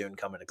pretty soon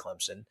coming to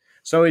Clemson.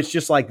 So it's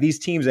just like these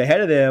teams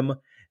ahead of them,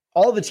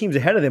 all the teams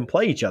ahead of them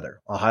play each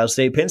other. Ohio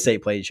State, Penn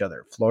State play each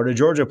other. Florida,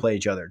 Georgia play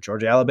each other.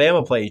 Georgia,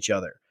 Alabama play each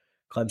other.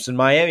 Clemson,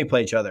 Miami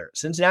play each other.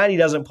 Cincinnati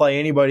doesn't play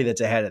anybody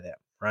that's ahead of them,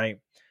 right?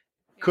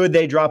 Could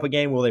they drop a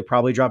game? Will they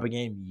probably drop a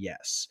game?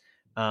 Yes.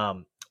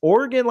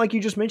 Oregon, like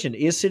you just mentioned,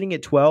 is sitting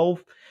at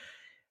 12.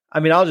 I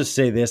mean, I'll just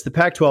say this. The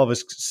Pac-12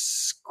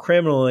 is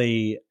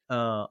criminally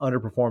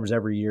underperforms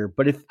every year.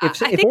 But if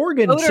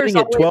Oregon is sitting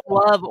at 12. I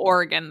love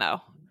Oregon,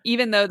 though,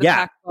 even though the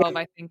Pac-12,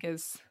 I think,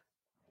 is.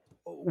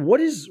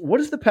 What is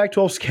the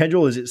Pac-12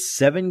 schedule? Is it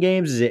 7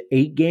 games? Is it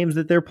 8 games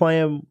that they're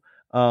playing?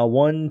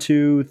 1,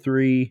 2,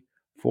 3,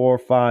 4,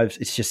 5.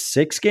 It's just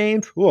 6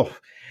 games? Oof.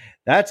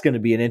 That's going to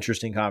be an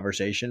interesting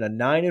conversation. A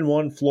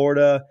 9-1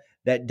 Florida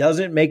that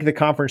doesn't make the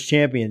conference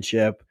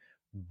championship,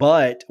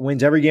 but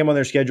wins every game on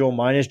their schedule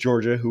minus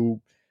Georgia, who,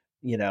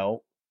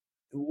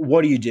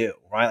 what do you do,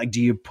 right? Like,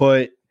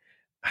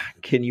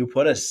 can you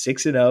put a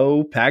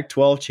 6-0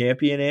 Pac-12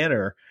 champion in,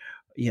 or,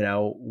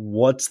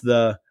 what's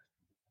the,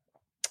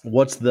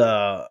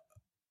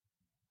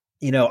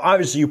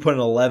 obviously you put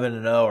an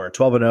 11-0 or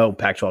 12-0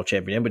 Pac-12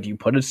 champion in, but do you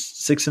put a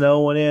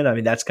 6-0 one in? I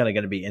mean, that's kind of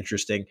going to be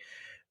interesting.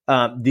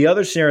 The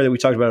other scenario that we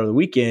talked about over the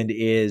weekend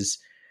is,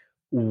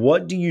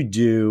 what do you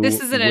do?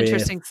 This is an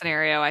interesting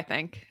scenario, I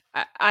think.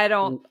 I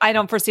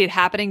don't foresee it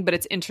happening, but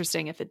it's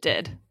interesting if it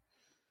did.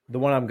 The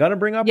one I'm going to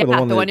bring up? Yeah,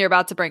 the one you're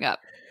about to bring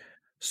up.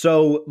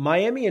 So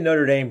Miami and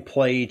Notre Dame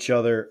play each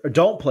other, or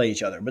don't play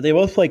each other, but they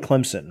both play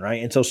Clemson,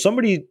 right? And so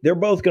they're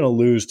both going to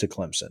lose to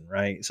Clemson,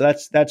 right? So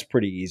that's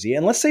pretty easy.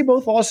 And let's say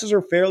both losses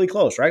are fairly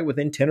close, right?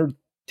 Within 10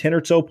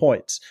 or so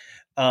points.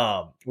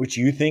 Which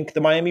you think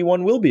the Miami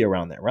one will be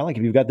around there, right? Like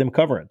if you've got them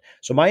covering.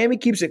 So Miami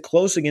keeps it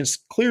close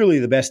against clearly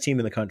the best team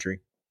in the country.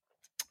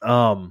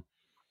 And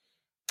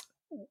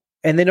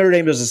then Notre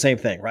Dame does the same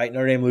thing, right?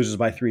 Notre Dame loses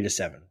by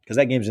 3-7 because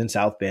that game's in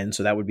South Bend,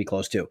 so that would be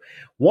close too.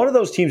 One of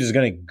those teams is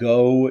going to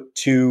go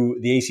to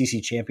the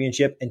ACC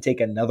championship and take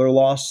another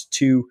loss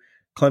to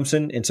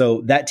Clemson, and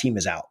so that team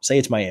is out. Say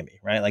it's Miami,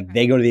 right? Like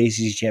they go to the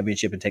ACC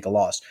championship and take a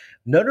loss.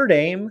 Notre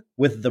Dame,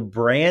 with the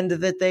brand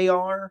that they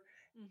are,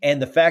 and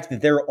the fact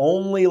that their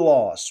only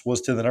loss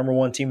was to the number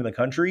 1 team in the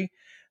country,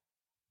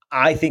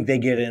 I think they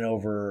get in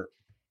over.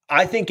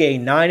 I think a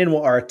 9-1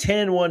 or a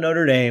 10-1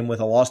 Notre Dame with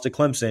a loss to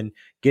Clemson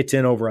gets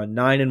in over a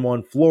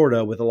 9-1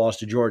 Florida with a loss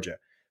to Georgia,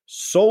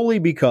 solely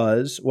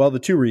because, well, the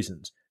 2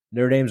 reasons: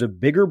 Notre Dame's a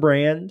bigger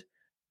brand,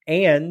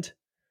 and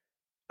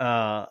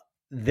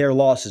their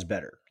loss is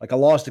better. Like a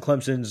loss to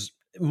Clemson's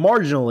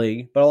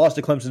marginally, but a loss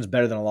to Clemson's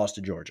better than a loss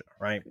to Georgia,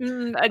 right?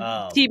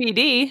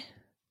 TBD.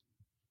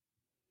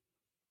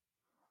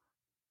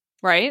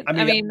 Right?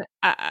 I mean,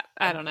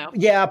 I don't know.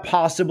 Yeah,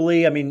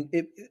 possibly. I mean,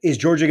 is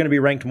Georgia going to be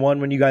ranked 1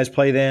 when you guys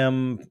play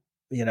them?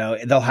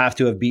 They'll have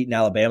to have beaten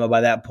Alabama by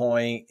that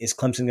point. Is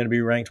Clemson going to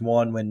be ranked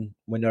 1 when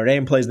Notre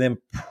Dame plays them?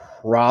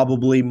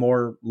 Probably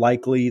more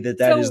likely that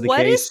is the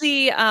case.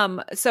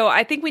 So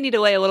I think we need to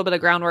lay a little bit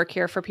of groundwork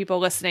here for people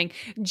listening.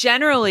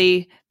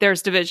 Generally,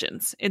 there's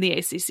divisions in the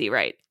ACC,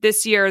 right?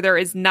 This year there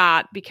is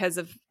not because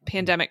of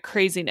pandemic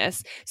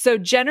craziness. So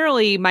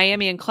generally,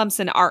 Miami and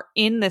Clemson are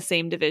in the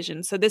same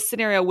division. So this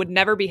scenario would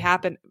never be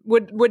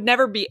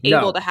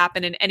able to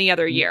happen in any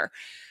other year.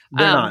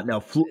 They're not.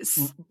 No,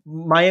 s-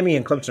 Miami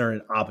and Clemson are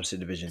in opposite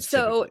divisions.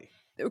 So,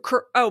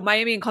 typically.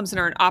 Miami and Clemson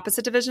are in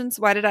opposite divisions.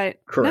 Why did I?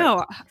 Correct.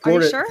 No,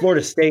 Florida, are you sure?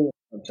 Florida State and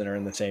Clemson are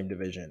in the same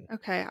division.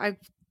 Okay, I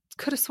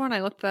could have sworn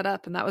I looked that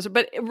up, and that was.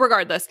 But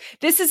regardless,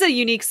 this is a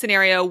unique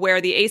scenario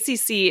where the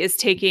ACC is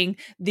taking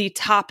the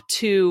top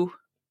two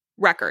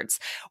records.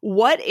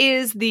 What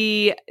is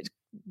the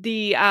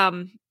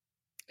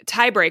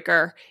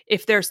tiebreaker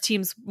if there's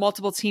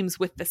multiple teams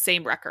with the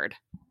same record,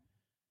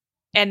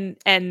 and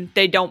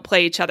they don't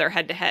play each other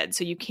head to head,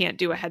 so you can't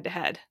do a head to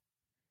head?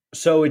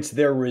 So it's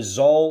their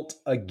result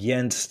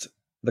against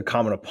the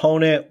common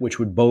opponent, which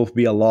would both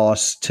be a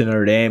loss to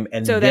Notre Dame,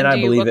 and so then I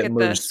do you believe look it at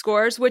moves the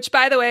scores. Which,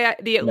 by the way,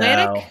 the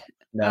Atlantic.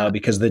 No,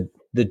 because the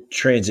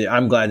transit.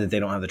 I'm glad that they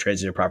don't have the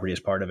transitive property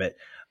as part of it.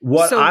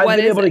 What I've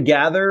been able to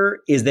gather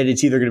is that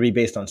it's either going to be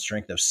based on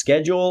strength of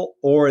schedule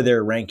or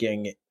their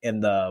ranking in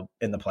the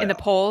playoff. In the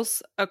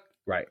polls.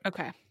 Right.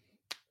 Okay.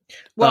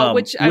 Well,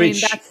 I mean,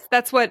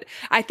 that's what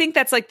I think.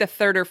 That's like the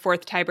third or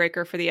fourth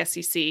tiebreaker for the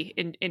SEC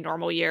in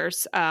normal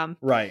years.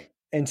 Right.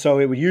 And so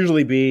it would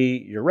usually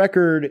be your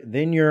record,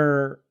 then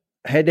your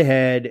head to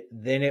head,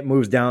 then it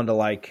moves down to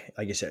like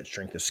I said,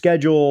 strength of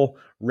schedule,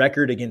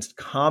 record against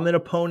common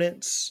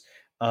opponents.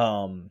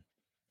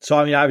 So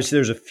I mean, obviously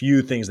there's a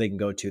few things they can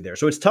go to there.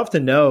 So it's tough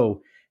to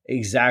know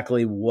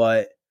exactly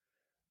what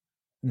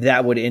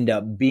that would end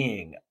up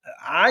being.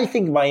 I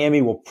think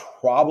Miami will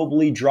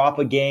probably drop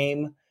a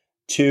game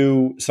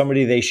to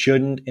somebody they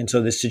shouldn't. And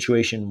so this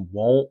situation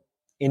won't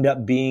end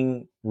up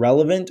being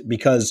relevant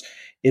because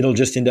it'll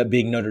just end up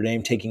being Notre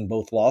Dame taking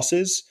both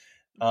losses.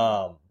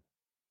 But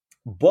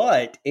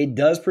it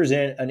does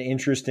present an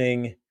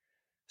interesting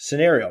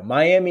scenario.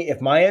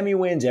 If Miami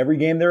wins every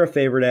game they're a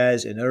favorite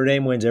as, and Notre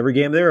Dame wins every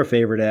game they're a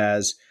favorite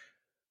as,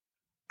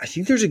 I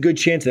think there's a good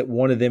chance that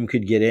one of them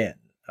could get in.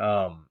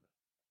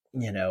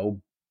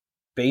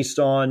 Based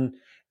on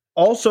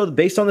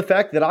the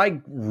fact that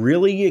I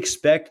really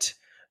expect,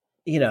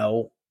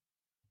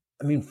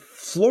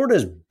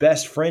 Florida's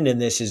best friend in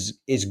this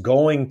is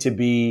going to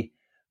be,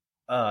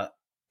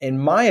 in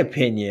my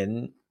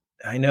opinion,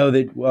 I know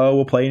that,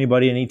 we'll play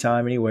anybody,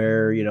 anytime,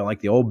 anywhere, like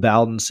the old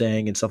Bowden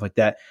saying and stuff like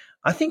that.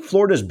 I think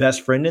Florida's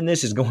best friend in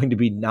this is going to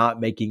be not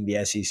making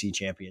the SEC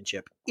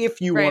championship if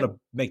you want to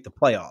make the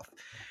playoff.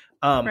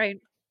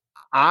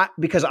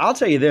 Because I'll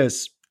tell you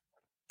this,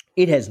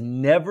 it has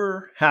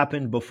never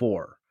happened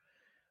before.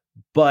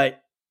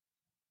 But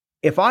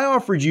if I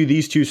offered you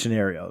these two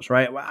scenarios,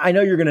 right? I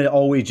know you're going to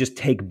always just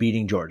take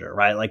beating Georgia,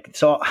 right?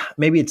 So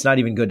maybe it's not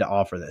even good to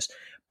offer this,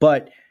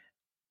 but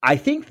I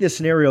think the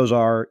scenarios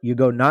are you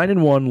go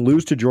 9-1,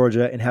 lose to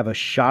Georgia and have a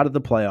shot at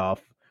the playoff,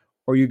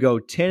 or you go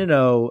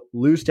 10-0,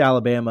 lose to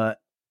Alabama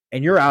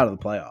and you're out of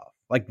the playoff.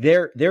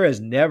 There has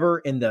never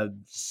in the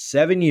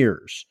 7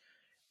 years,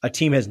 a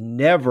team has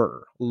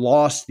never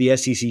lost the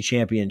SEC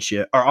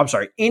championship, or I'm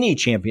sorry, any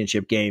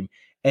championship game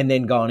and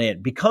then gone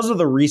in because of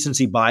the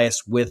recency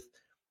bias with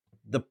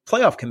the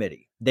playoff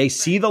committee. They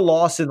see the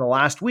loss in the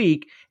last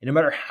week, and no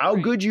matter how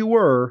good you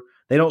were,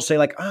 they don't say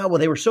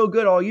they were so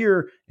good all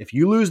year. If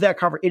you lose that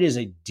conference, it is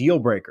a deal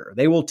breaker.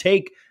 They will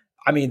take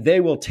the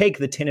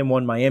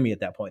 10-1 Miami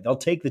at that point. They'll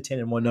take the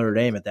 10-1 Notre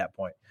Dame at that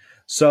point.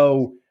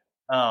 So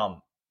I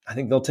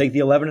think they'll take the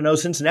 11-0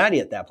 Cincinnati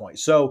at that point.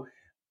 So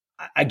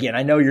again,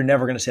 I know you're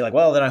never going to say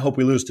then I hope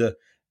we lose to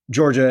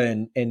Georgia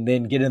and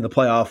then get in the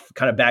playoff,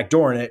 kind of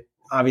backdooring it.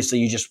 Obviously,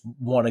 you just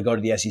want to go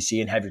to the SEC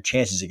and have your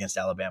chances against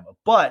Alabama.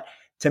 But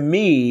to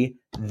me,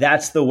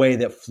 that's the way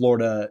that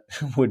Florida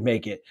would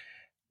make it.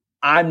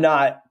 I'm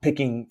not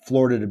picking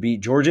Florida to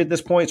beat Georgia at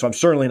this point, so I'm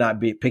certainly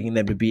not picking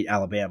them to beat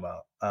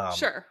Alabama.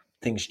 Sure.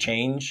 Things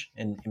change,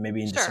 and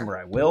maybe in December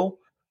I will.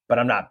 But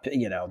I'm not,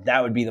 that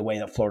would be the way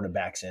that Florida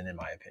backs in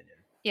my opinion.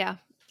 Yeah.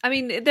 I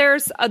mean,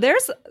 there's a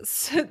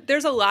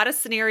lot of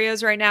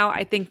scenarios right now.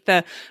 I think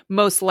the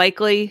most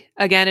likely,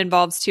 again,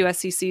 involves two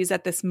SECs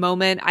at this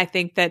moment. I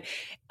think that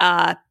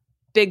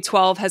Big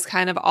 12 has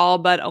kind of all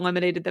but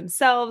eliminated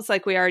themselves,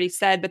 like we already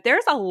said. But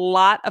there's a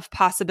lot of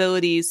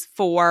possibilities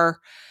for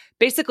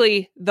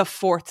basically the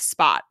fourth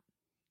spot,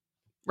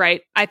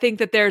 right? I think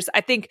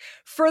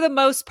for the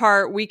most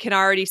part, we can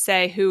already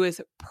say who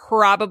is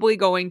probably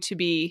going to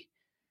be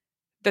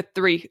the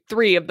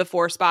three of the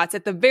four spots.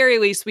 At the very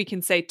least, we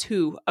can say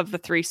two of the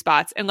three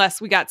spots,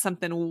 unless we got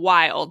something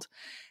wild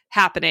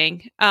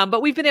happening.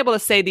 But we've been able to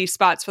say these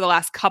spots for the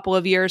last couple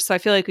of years. So I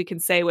feel like we can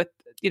say with,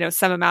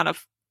 some amount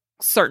of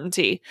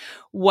certainty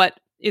what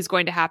is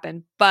going to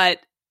happen. But,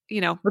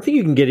 I think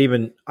you can get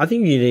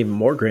even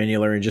more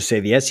granular and just say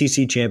the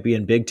SEC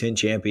champion, Big Ten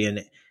champion,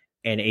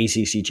 and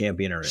ACC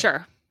champion are in.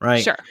 Sure.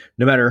 Right. Sure.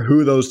 No matter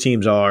who those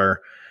teams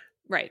are,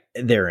 right,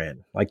 they're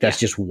in. That's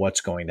just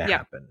what's going to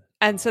happen.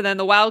 And so then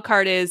the wild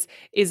card is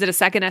it a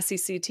second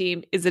SEC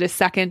team? Is it a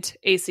second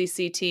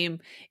ACC team?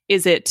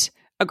 Is it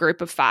a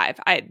group of five?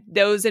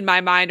 Those in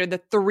my mind are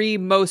the three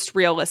most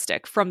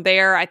realistic. From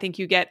there, I think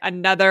you get a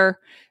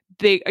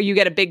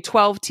Big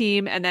 12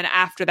 team, and then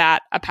after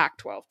that, a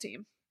Pac-12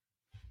 team.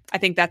 I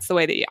think that's the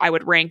way that I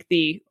would rank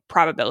the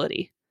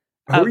probability.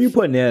 Who are you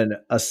putting in?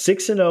 A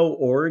 6-0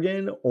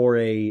 Oregon or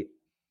a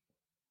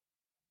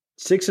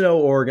 6-0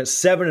 Oregon,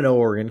 7-0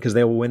 Oregon, because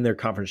they will win their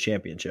conference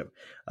championship.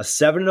 A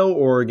 7-0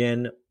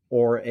 Oregon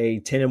or a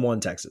 10-1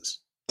 Texas.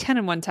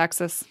 10-1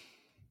 Texas.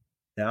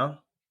 Yeah.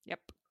 Yep.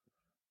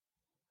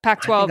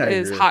 Pac-12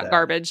 is hot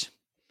garbage.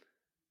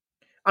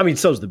 I mean,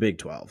 so's the Big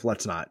 12.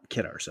 Let's not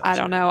kid ourselves. I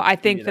don't know. I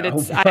think that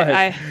it's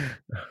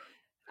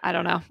I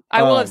don't know.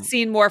 I will have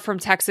seen more from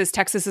Texas.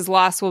 Texas's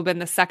loss will have been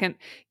the second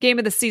game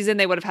of the season.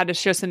 They would have had to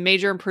show some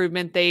major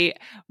improvement. They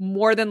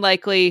more than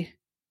likely,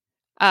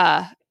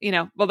 not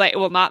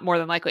more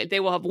than likely, they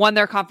will have won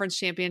their conference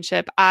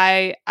championship.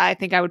 I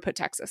think I would put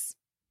Texas.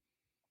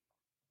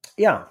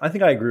 Yeah, I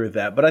think I agree with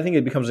that. But I think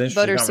it becomes an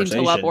interesting Voters conversation.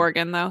 seem to love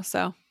Oregon, though.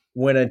 So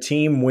when a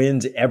team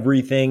wins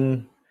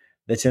everything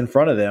that's in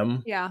front of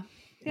them,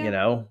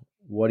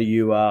 what do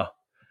you?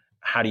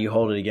 How do you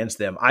hold it against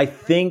them? I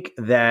think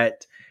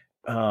that.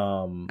 I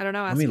don't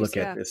know. Let me look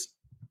at this.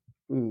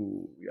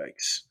 Ooh,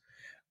 yikes.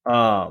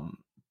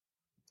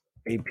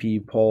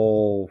 AP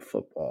poll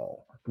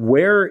football.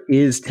 Where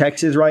is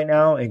Texas right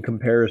now in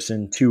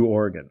comparison to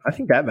Oregon? I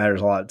think that matters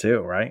a lot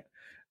too, right?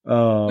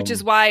 Which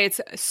is why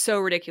it's so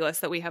ridiculous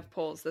that we have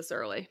polls this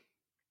early.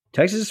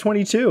 Texas is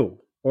 22,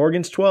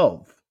 Oregon's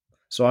 12.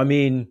 So I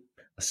mean,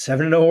 a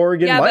 7-0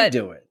 Oregon might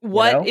do it.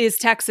 What is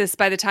Texas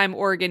by the time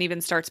Oregon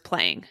even starts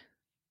playing?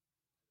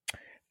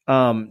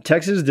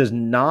 Texas does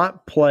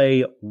not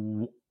play.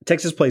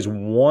 Texas plays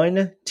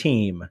one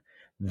team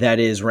that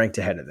is ranked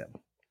ahead of them.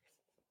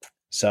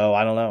 So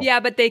I don't know.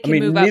 Yeah, but they can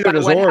move up by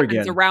what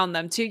happens around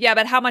them too. Yeah,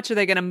 but how much are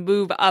they going to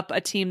move up a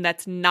team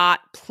that's not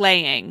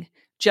playing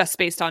just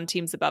based on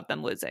teams above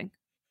them losing?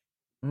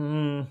 I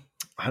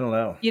don't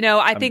know.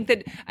 I think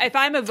that if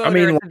I'm a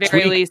voter at the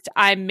very least,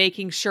 I'm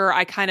making sure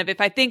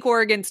if I think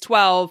Oregon's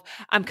 12,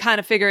 I'm kind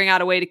of figuring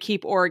out a way to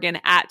keep Oregon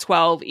at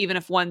 12, even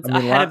if one's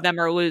ahead of them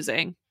or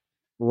losing.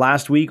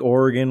 Last week,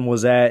 Oregon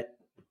was at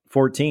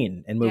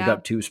 14 and moved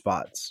up 2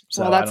 spots.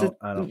 So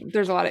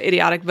there's a lot of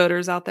idiotic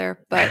voters out there,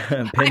 but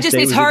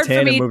it's hard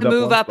for me to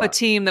move up a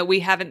team that we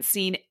haven't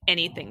seen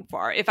anything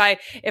for. If I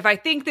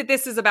think that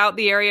this is about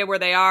the area where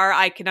they are,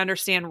 I can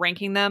understand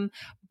ranking them,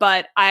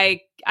 but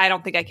I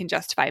don't think I can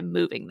justify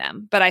moving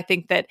them. But I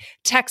think that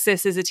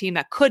Texas is a team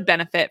that could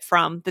benefit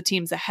from the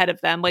teams ahead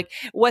of them. Like,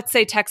 let's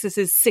say Texas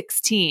is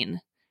 16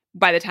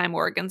 by the time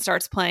Oregon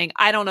starts playing.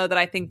 I don't know that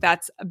I think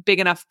that's a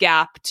big enough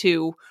gap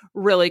to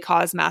really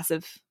cause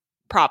massive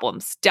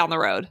problems down the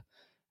road.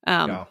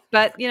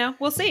 But,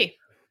 we'll see.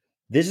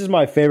 This is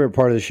my favorite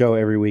part of the show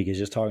every week, is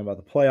just talking about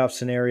the playoff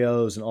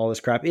scenarios and all this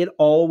crap. It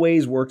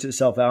always works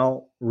itself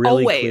out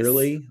really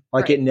clearly.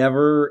 Like it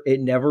never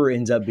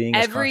ends up being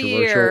every as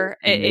year.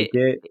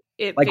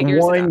 It like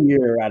one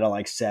year out of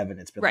like 7,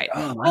 it's been like,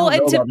 I don't know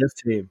about this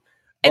team.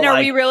 And are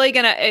we really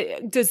going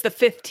to, does the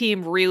 5th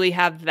team really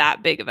have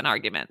that big of an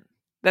argument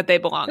that they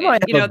belong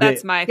in?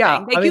 That's my thing.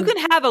 Like, you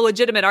can have a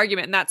legitimate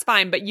argument and that's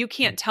fine, but you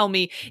can't tell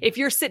me if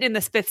you're sitting in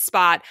this 5th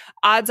spot,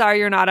 odds are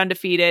you're not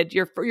undefeated.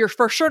 You're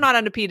for sure not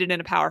undefeated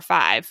in a Power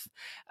 5.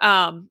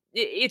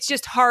 It's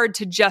just hard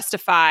to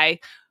justify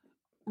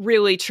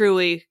really,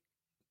 truly,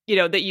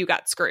 that you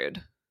got screwed.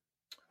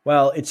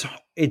 Well,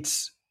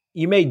 it's,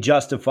 you may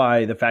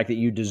justify the fact that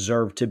you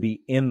deserve to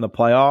be in the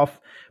playoff,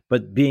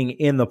 but being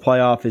in the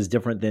playoff is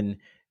different than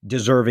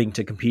deserving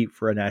to compete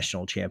for a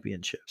national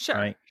championship. Sure.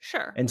 Right.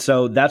 Sure. And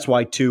so that's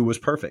why 2 was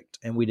perfect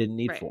and we didn't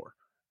need 4.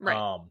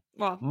 Right.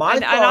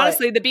 And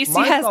honestly, the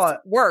BCS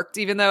worked,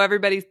 even though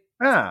everybody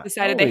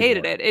decided they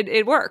hated it.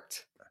 It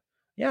worked.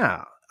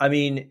 Yeah. I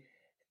mean,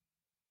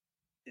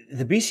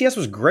 the BCS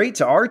was great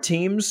to our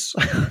teams.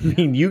 I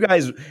mean, you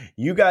guys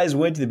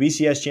went to the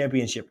BCS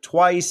championship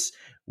twice.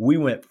 We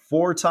went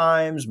 4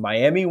 times.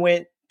 Miami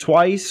went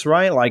twice,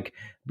 right? Like,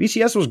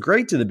 BCS was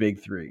great to the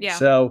Big 3. Yeah.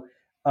 So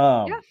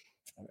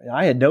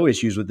I had no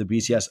issues with the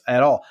BCS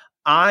at all.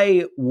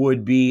 I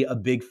would be a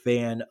big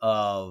fan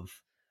of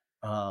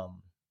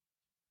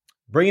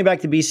bringing back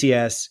the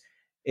BCS,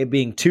 it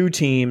being 2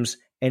 teams,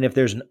 and if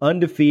there's an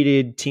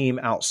undefeated team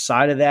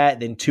outside of that,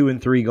 then 2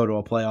 and 3 go to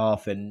a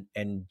playoff and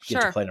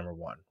get to play number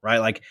 1, right?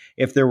 Like,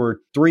 if there were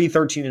 3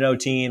 13-0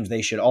 teams,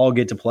 they should all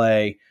get to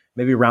play,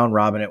 maybe round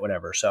robin it,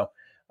 whatever. So,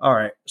 all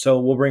right. So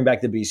we'll bring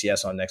back the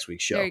BCS on next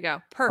week's show. There you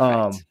go.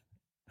 Perfect.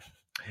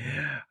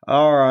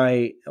 All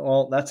right.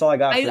 Well, that's all I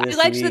got. I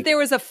liked that there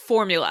was a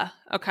formula.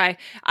 Okay.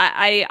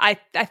 I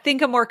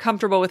think I'm more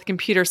comfortable with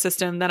computer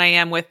system than I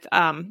am with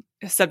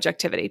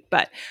subjectivity,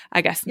 but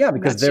I guess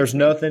because there's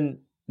nothing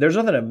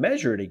to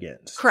measure it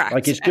against. Correct.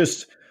 Like, it's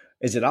just,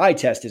 is it eye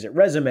test? Is it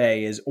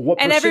resume? Is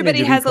what? And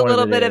everybody has a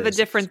little bit of a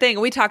different thing.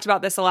 We talked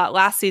about this a lot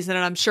last season,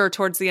 and I'm sure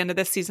towards the end of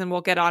this season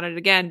we'll get on it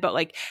again. But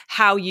like,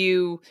 how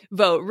you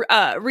vote,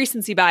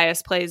 recency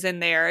bias plays in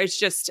there. It's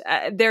just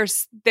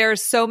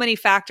there's so many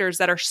factors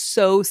that are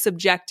so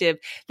subjective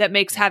that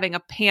makes having a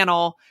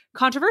panel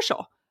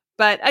controversial.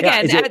 But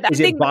again, I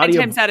think 9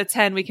 times out of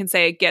 10 we can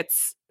say it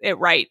gets it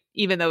right,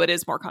 even though it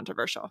is more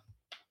controversial.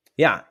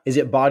 Yeah. Is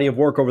it body of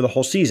work over the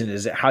whole season?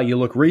 Is it how you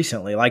look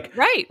recently? Like,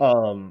 right.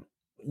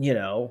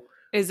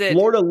 Is it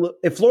Florida?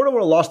 If Florida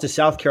would have lost to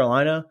South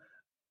Carolina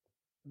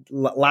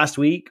last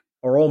week,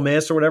 or Ole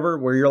Miss or whatever,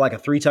 where you're like a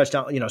 3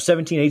 touchdown,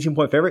 17, 18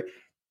 point favorite,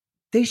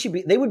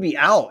 they would be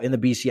out in the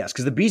BCS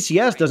because the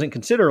BCS doesn't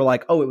consider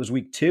like, oh, it was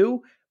week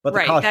 2, but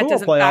the college football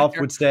playoff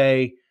would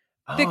say,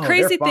 the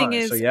crazy thing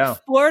is if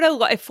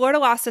Florida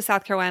lost to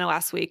South Carolina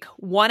last week,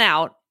 1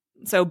 out,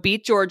 so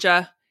beat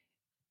Georgia,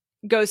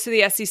 goes to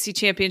the SEC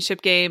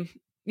championship game,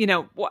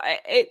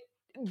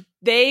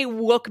 they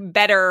look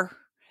better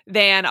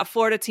than a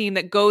Florida team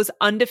that goes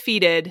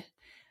undefeated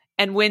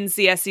and loses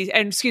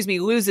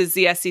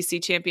the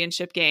SEC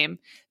championship game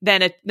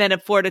than a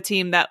Florida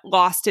team that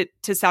lost it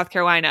to South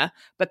Carolina,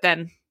 but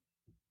then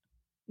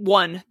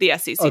won the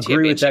SEC championship game.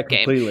 Agree with that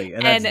completely,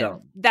 and that's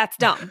dumb. That's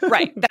dumb,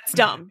 right? That's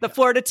dumb. The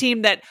Florida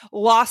team that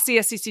lost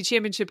the SEC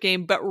championship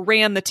game but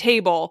ran the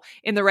table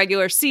in the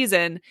regular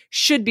season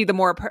should be the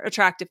more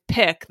attractive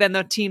pick than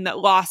the team that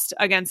lost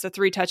against a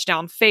 3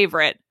 touchdown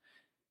favorite.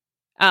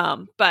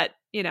 But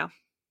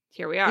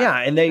here we are. Yeah,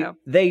 and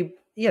they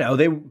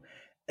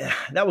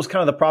that was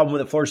kind of the problem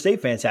that Florida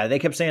State fans had. They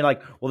kept saying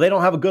like, well, they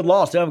don't have a good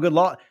loss. They don't have a good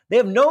loss. They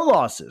have no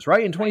losses,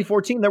 right? In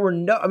 2014, there were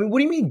no, I mean, what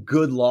do you mean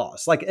good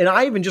loss? Like, and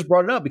I even just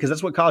brought it up because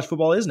that's what college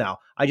football is now.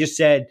 I just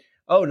said,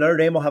 oh, Notre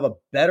Dame will have a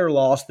better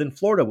loss than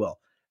Florida will.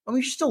 I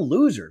mean, you're still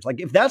losers. Like,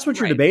 if that's what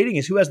you're debating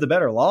is who has the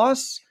better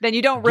loss, then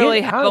you don't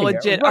really have a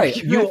legit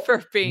argument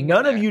for being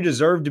none of you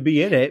deserve to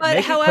be in it. But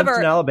Make however,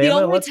 Clemson, Alabama, the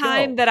only let's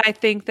time go. that I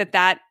think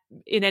that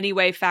in any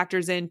way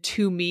factors in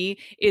to me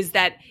is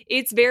that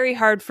it's very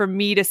hard for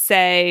me to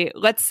say,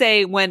 let's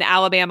say when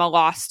Alabama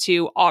lost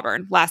to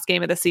Auburn last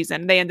game of the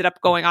season, they ended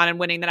up going on and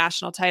winning the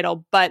national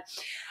title, but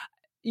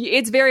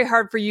it's very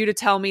hard for you to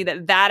tell me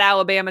that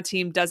Alabama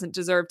team doesn't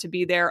deserve to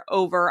be there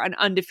over an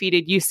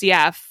undefeated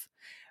UCF,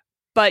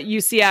 but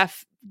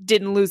UCF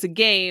didn't lose a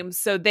game,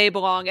 so they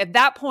belong. At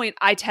that point,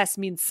 eye test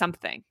means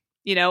something,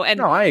 and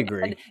no, I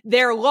agree. And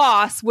their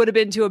loss would have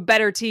been to a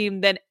better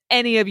team than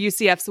any of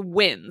UCF's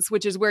wins,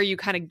 which is where you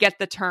kind of get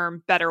the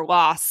term better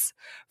loss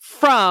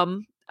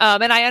from.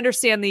 And I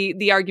understand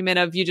the argument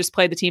of you just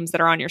play the teams that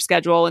are on your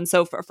schedule. And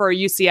so for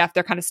UCF,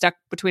 they're kind of stuck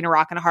between a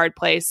rock and a hard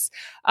place.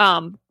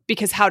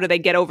 Because how do they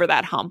get over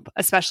that hump,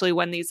 especially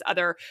when these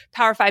other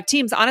Power 5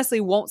 teams honestly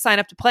won't sign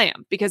up to play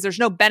them because there's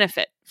no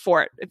benefit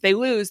for it. If they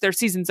lose, their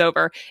season's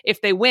over.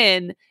 If they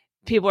win,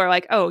 people are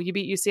like, oh, you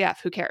beat UCF.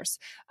 Who cares?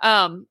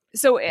 I'll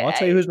tell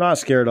you who's not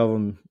scared of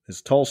them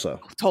is Tulsa.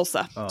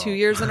 2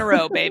 years in a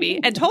row,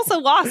 baby. And Tulsa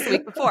lost the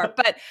week before,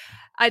 but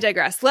I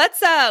digress. Let's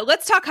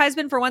talk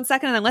Heisman for 1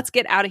 second and then let's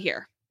get out of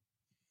here.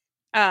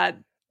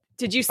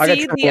 Did you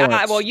see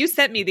you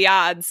sent me the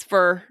odds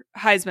for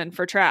Heisman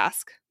for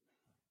Trask.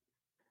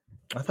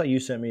 I thought you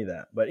sent me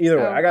that, but either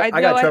way,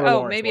 I got Trevor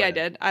Lawrence. Maybe I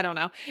did. I don't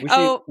know.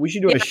 We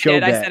should do a show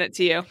bet. I sent it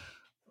to you.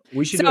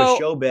 We should do a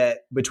show bet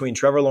between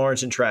Trevor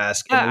Lawrence and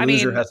Trask, and the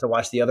loser has to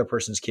watch the other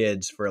person's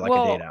kids for a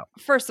date out.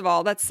 First of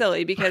all, that's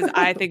silly because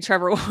I think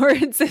Trevor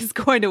Lawrence is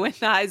going to win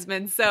the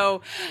Heisman.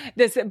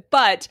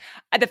 But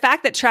the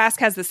fact that Trask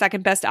has the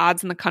second best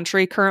odds in the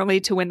country currently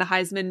to win the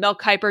Heisman, Mel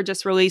Kiper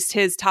just released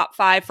his top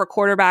 5 for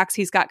quarterbacks.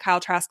 He's got Kyle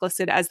Trask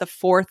listed as the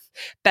 4th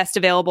best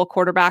available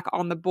quarterback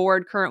on the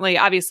board currently.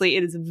 Obviously,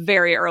 it is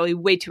very early,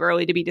 way too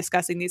early to be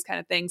discussing these kind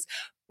of things.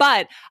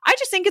 But I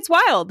just think it's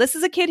wild. This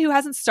is a kid who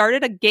hasn't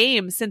started a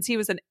game since he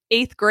was in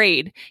 8th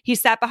grade. He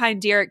sat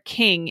behind Derek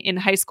King in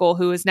high school,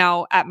 who is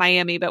now at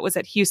Miami, but was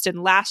at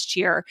Houston last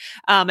year.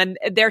 And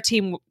their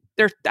team,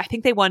 I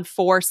think they won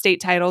 4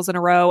 state titles in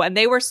a row. And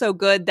they were so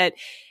good that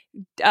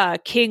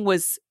King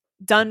was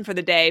done for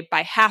the day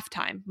by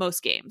halftime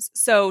most games.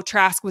 So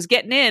Trask was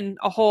getting in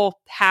a whole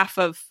half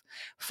of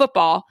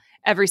football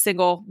every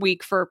single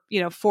week for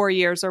 4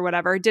 years or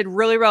whatever. Did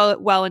really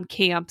well in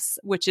camps,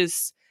 which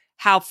is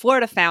how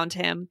Florida found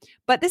him.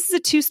 But this is a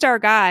 2-star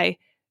guy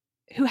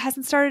who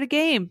hasn't started a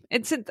game.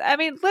 And since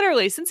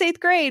 8th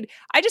grade,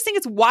 I just think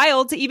it's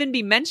wild to even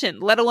be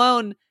mentioned, let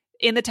alone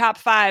in the top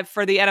 5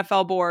 for the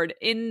NFL board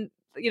in,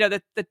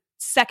 the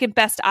second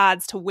best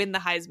odds to win the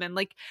Heisman.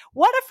 Like,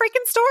 what a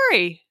freaking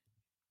story.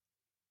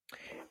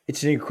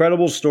 It's an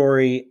incredible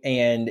story,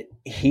 and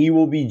he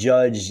will be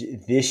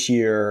judged this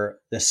year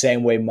the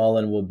same way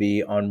Mullen will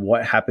be on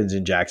what happens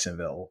in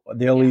Jacksonville.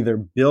 They'll either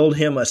build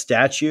him a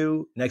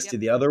statue next to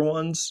the other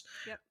ones,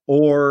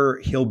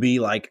 or he'll be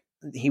like,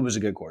 he was a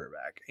good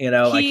quarterback.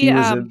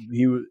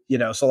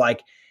 So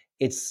like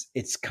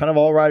it's kind of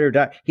all right or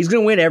die. He's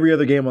going to win every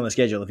other game on the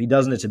schedule. If he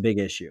doesn't, it's a big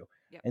issue.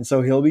 Yep. And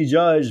so he'll be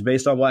judged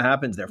based on what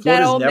happens there.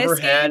 Florida's never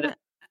had.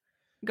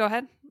 Go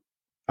ahead.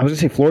 I was going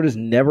to say Florida's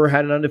never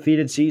had an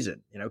undefeated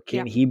season.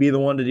 Can he be the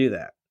one to do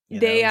that?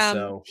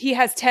 He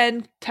has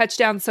 10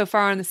 touchdowns so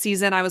far in the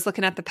season. I was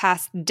looking at the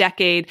past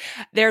decade.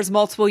 There's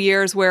multiple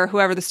years where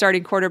whoever the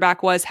starting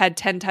quarterback was had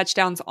 10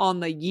 touchdowns on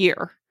the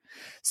year.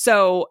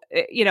 So,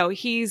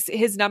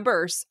 his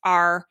numbers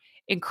are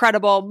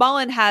incredible.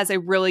 Mullen has a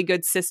really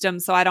good system,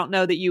 so I don't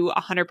know that you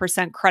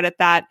 100% credit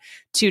that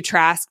to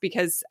Trask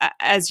because,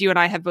 as you and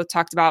I have both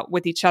talked about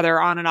with each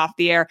other on and off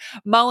the air,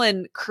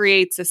 Mullen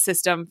creates a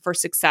system for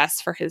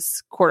success for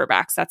his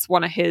quarterbacks. That's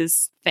one of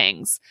his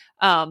things.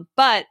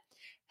 But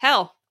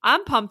hell,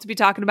 I'm pumped to be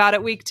talking about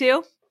it week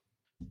 2.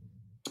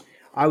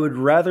 I would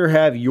rather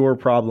have your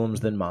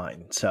problems than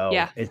mine. So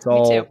Yeah, it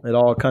me too.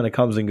 all kind of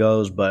comes and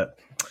goes, but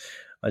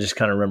I just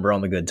kind of remember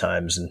on the good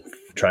times and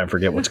try and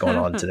forget what's going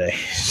on today.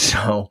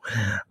 So,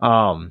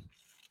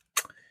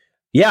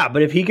 yeah,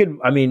 but if he could,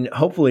 I mean,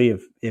 hopefully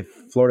if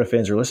Florida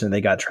fans are listening,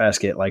 they got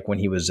Trask at like when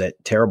he was at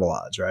terrible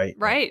odds, right?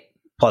 Right.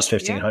 Plus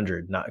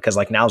 1,500, not because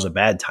like now's a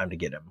bad time to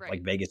get him. Right.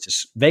 Like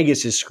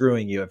Vegas is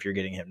screwing you if you're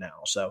getting him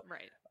now. So,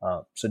 Right.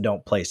 So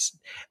don't place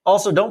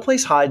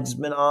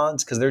Heisman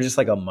odds because they're just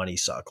like a money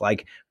suck.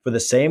 Like for the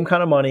same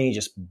kind of money,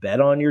 just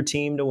bet on your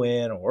team to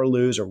win or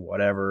lose or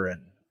whatever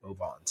and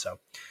move on. So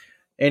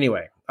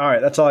anyway, all right,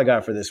 that's all I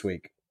got for this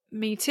week.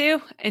 Me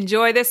too.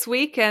 Enjoy this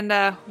week,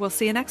 and we'll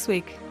see you next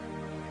week.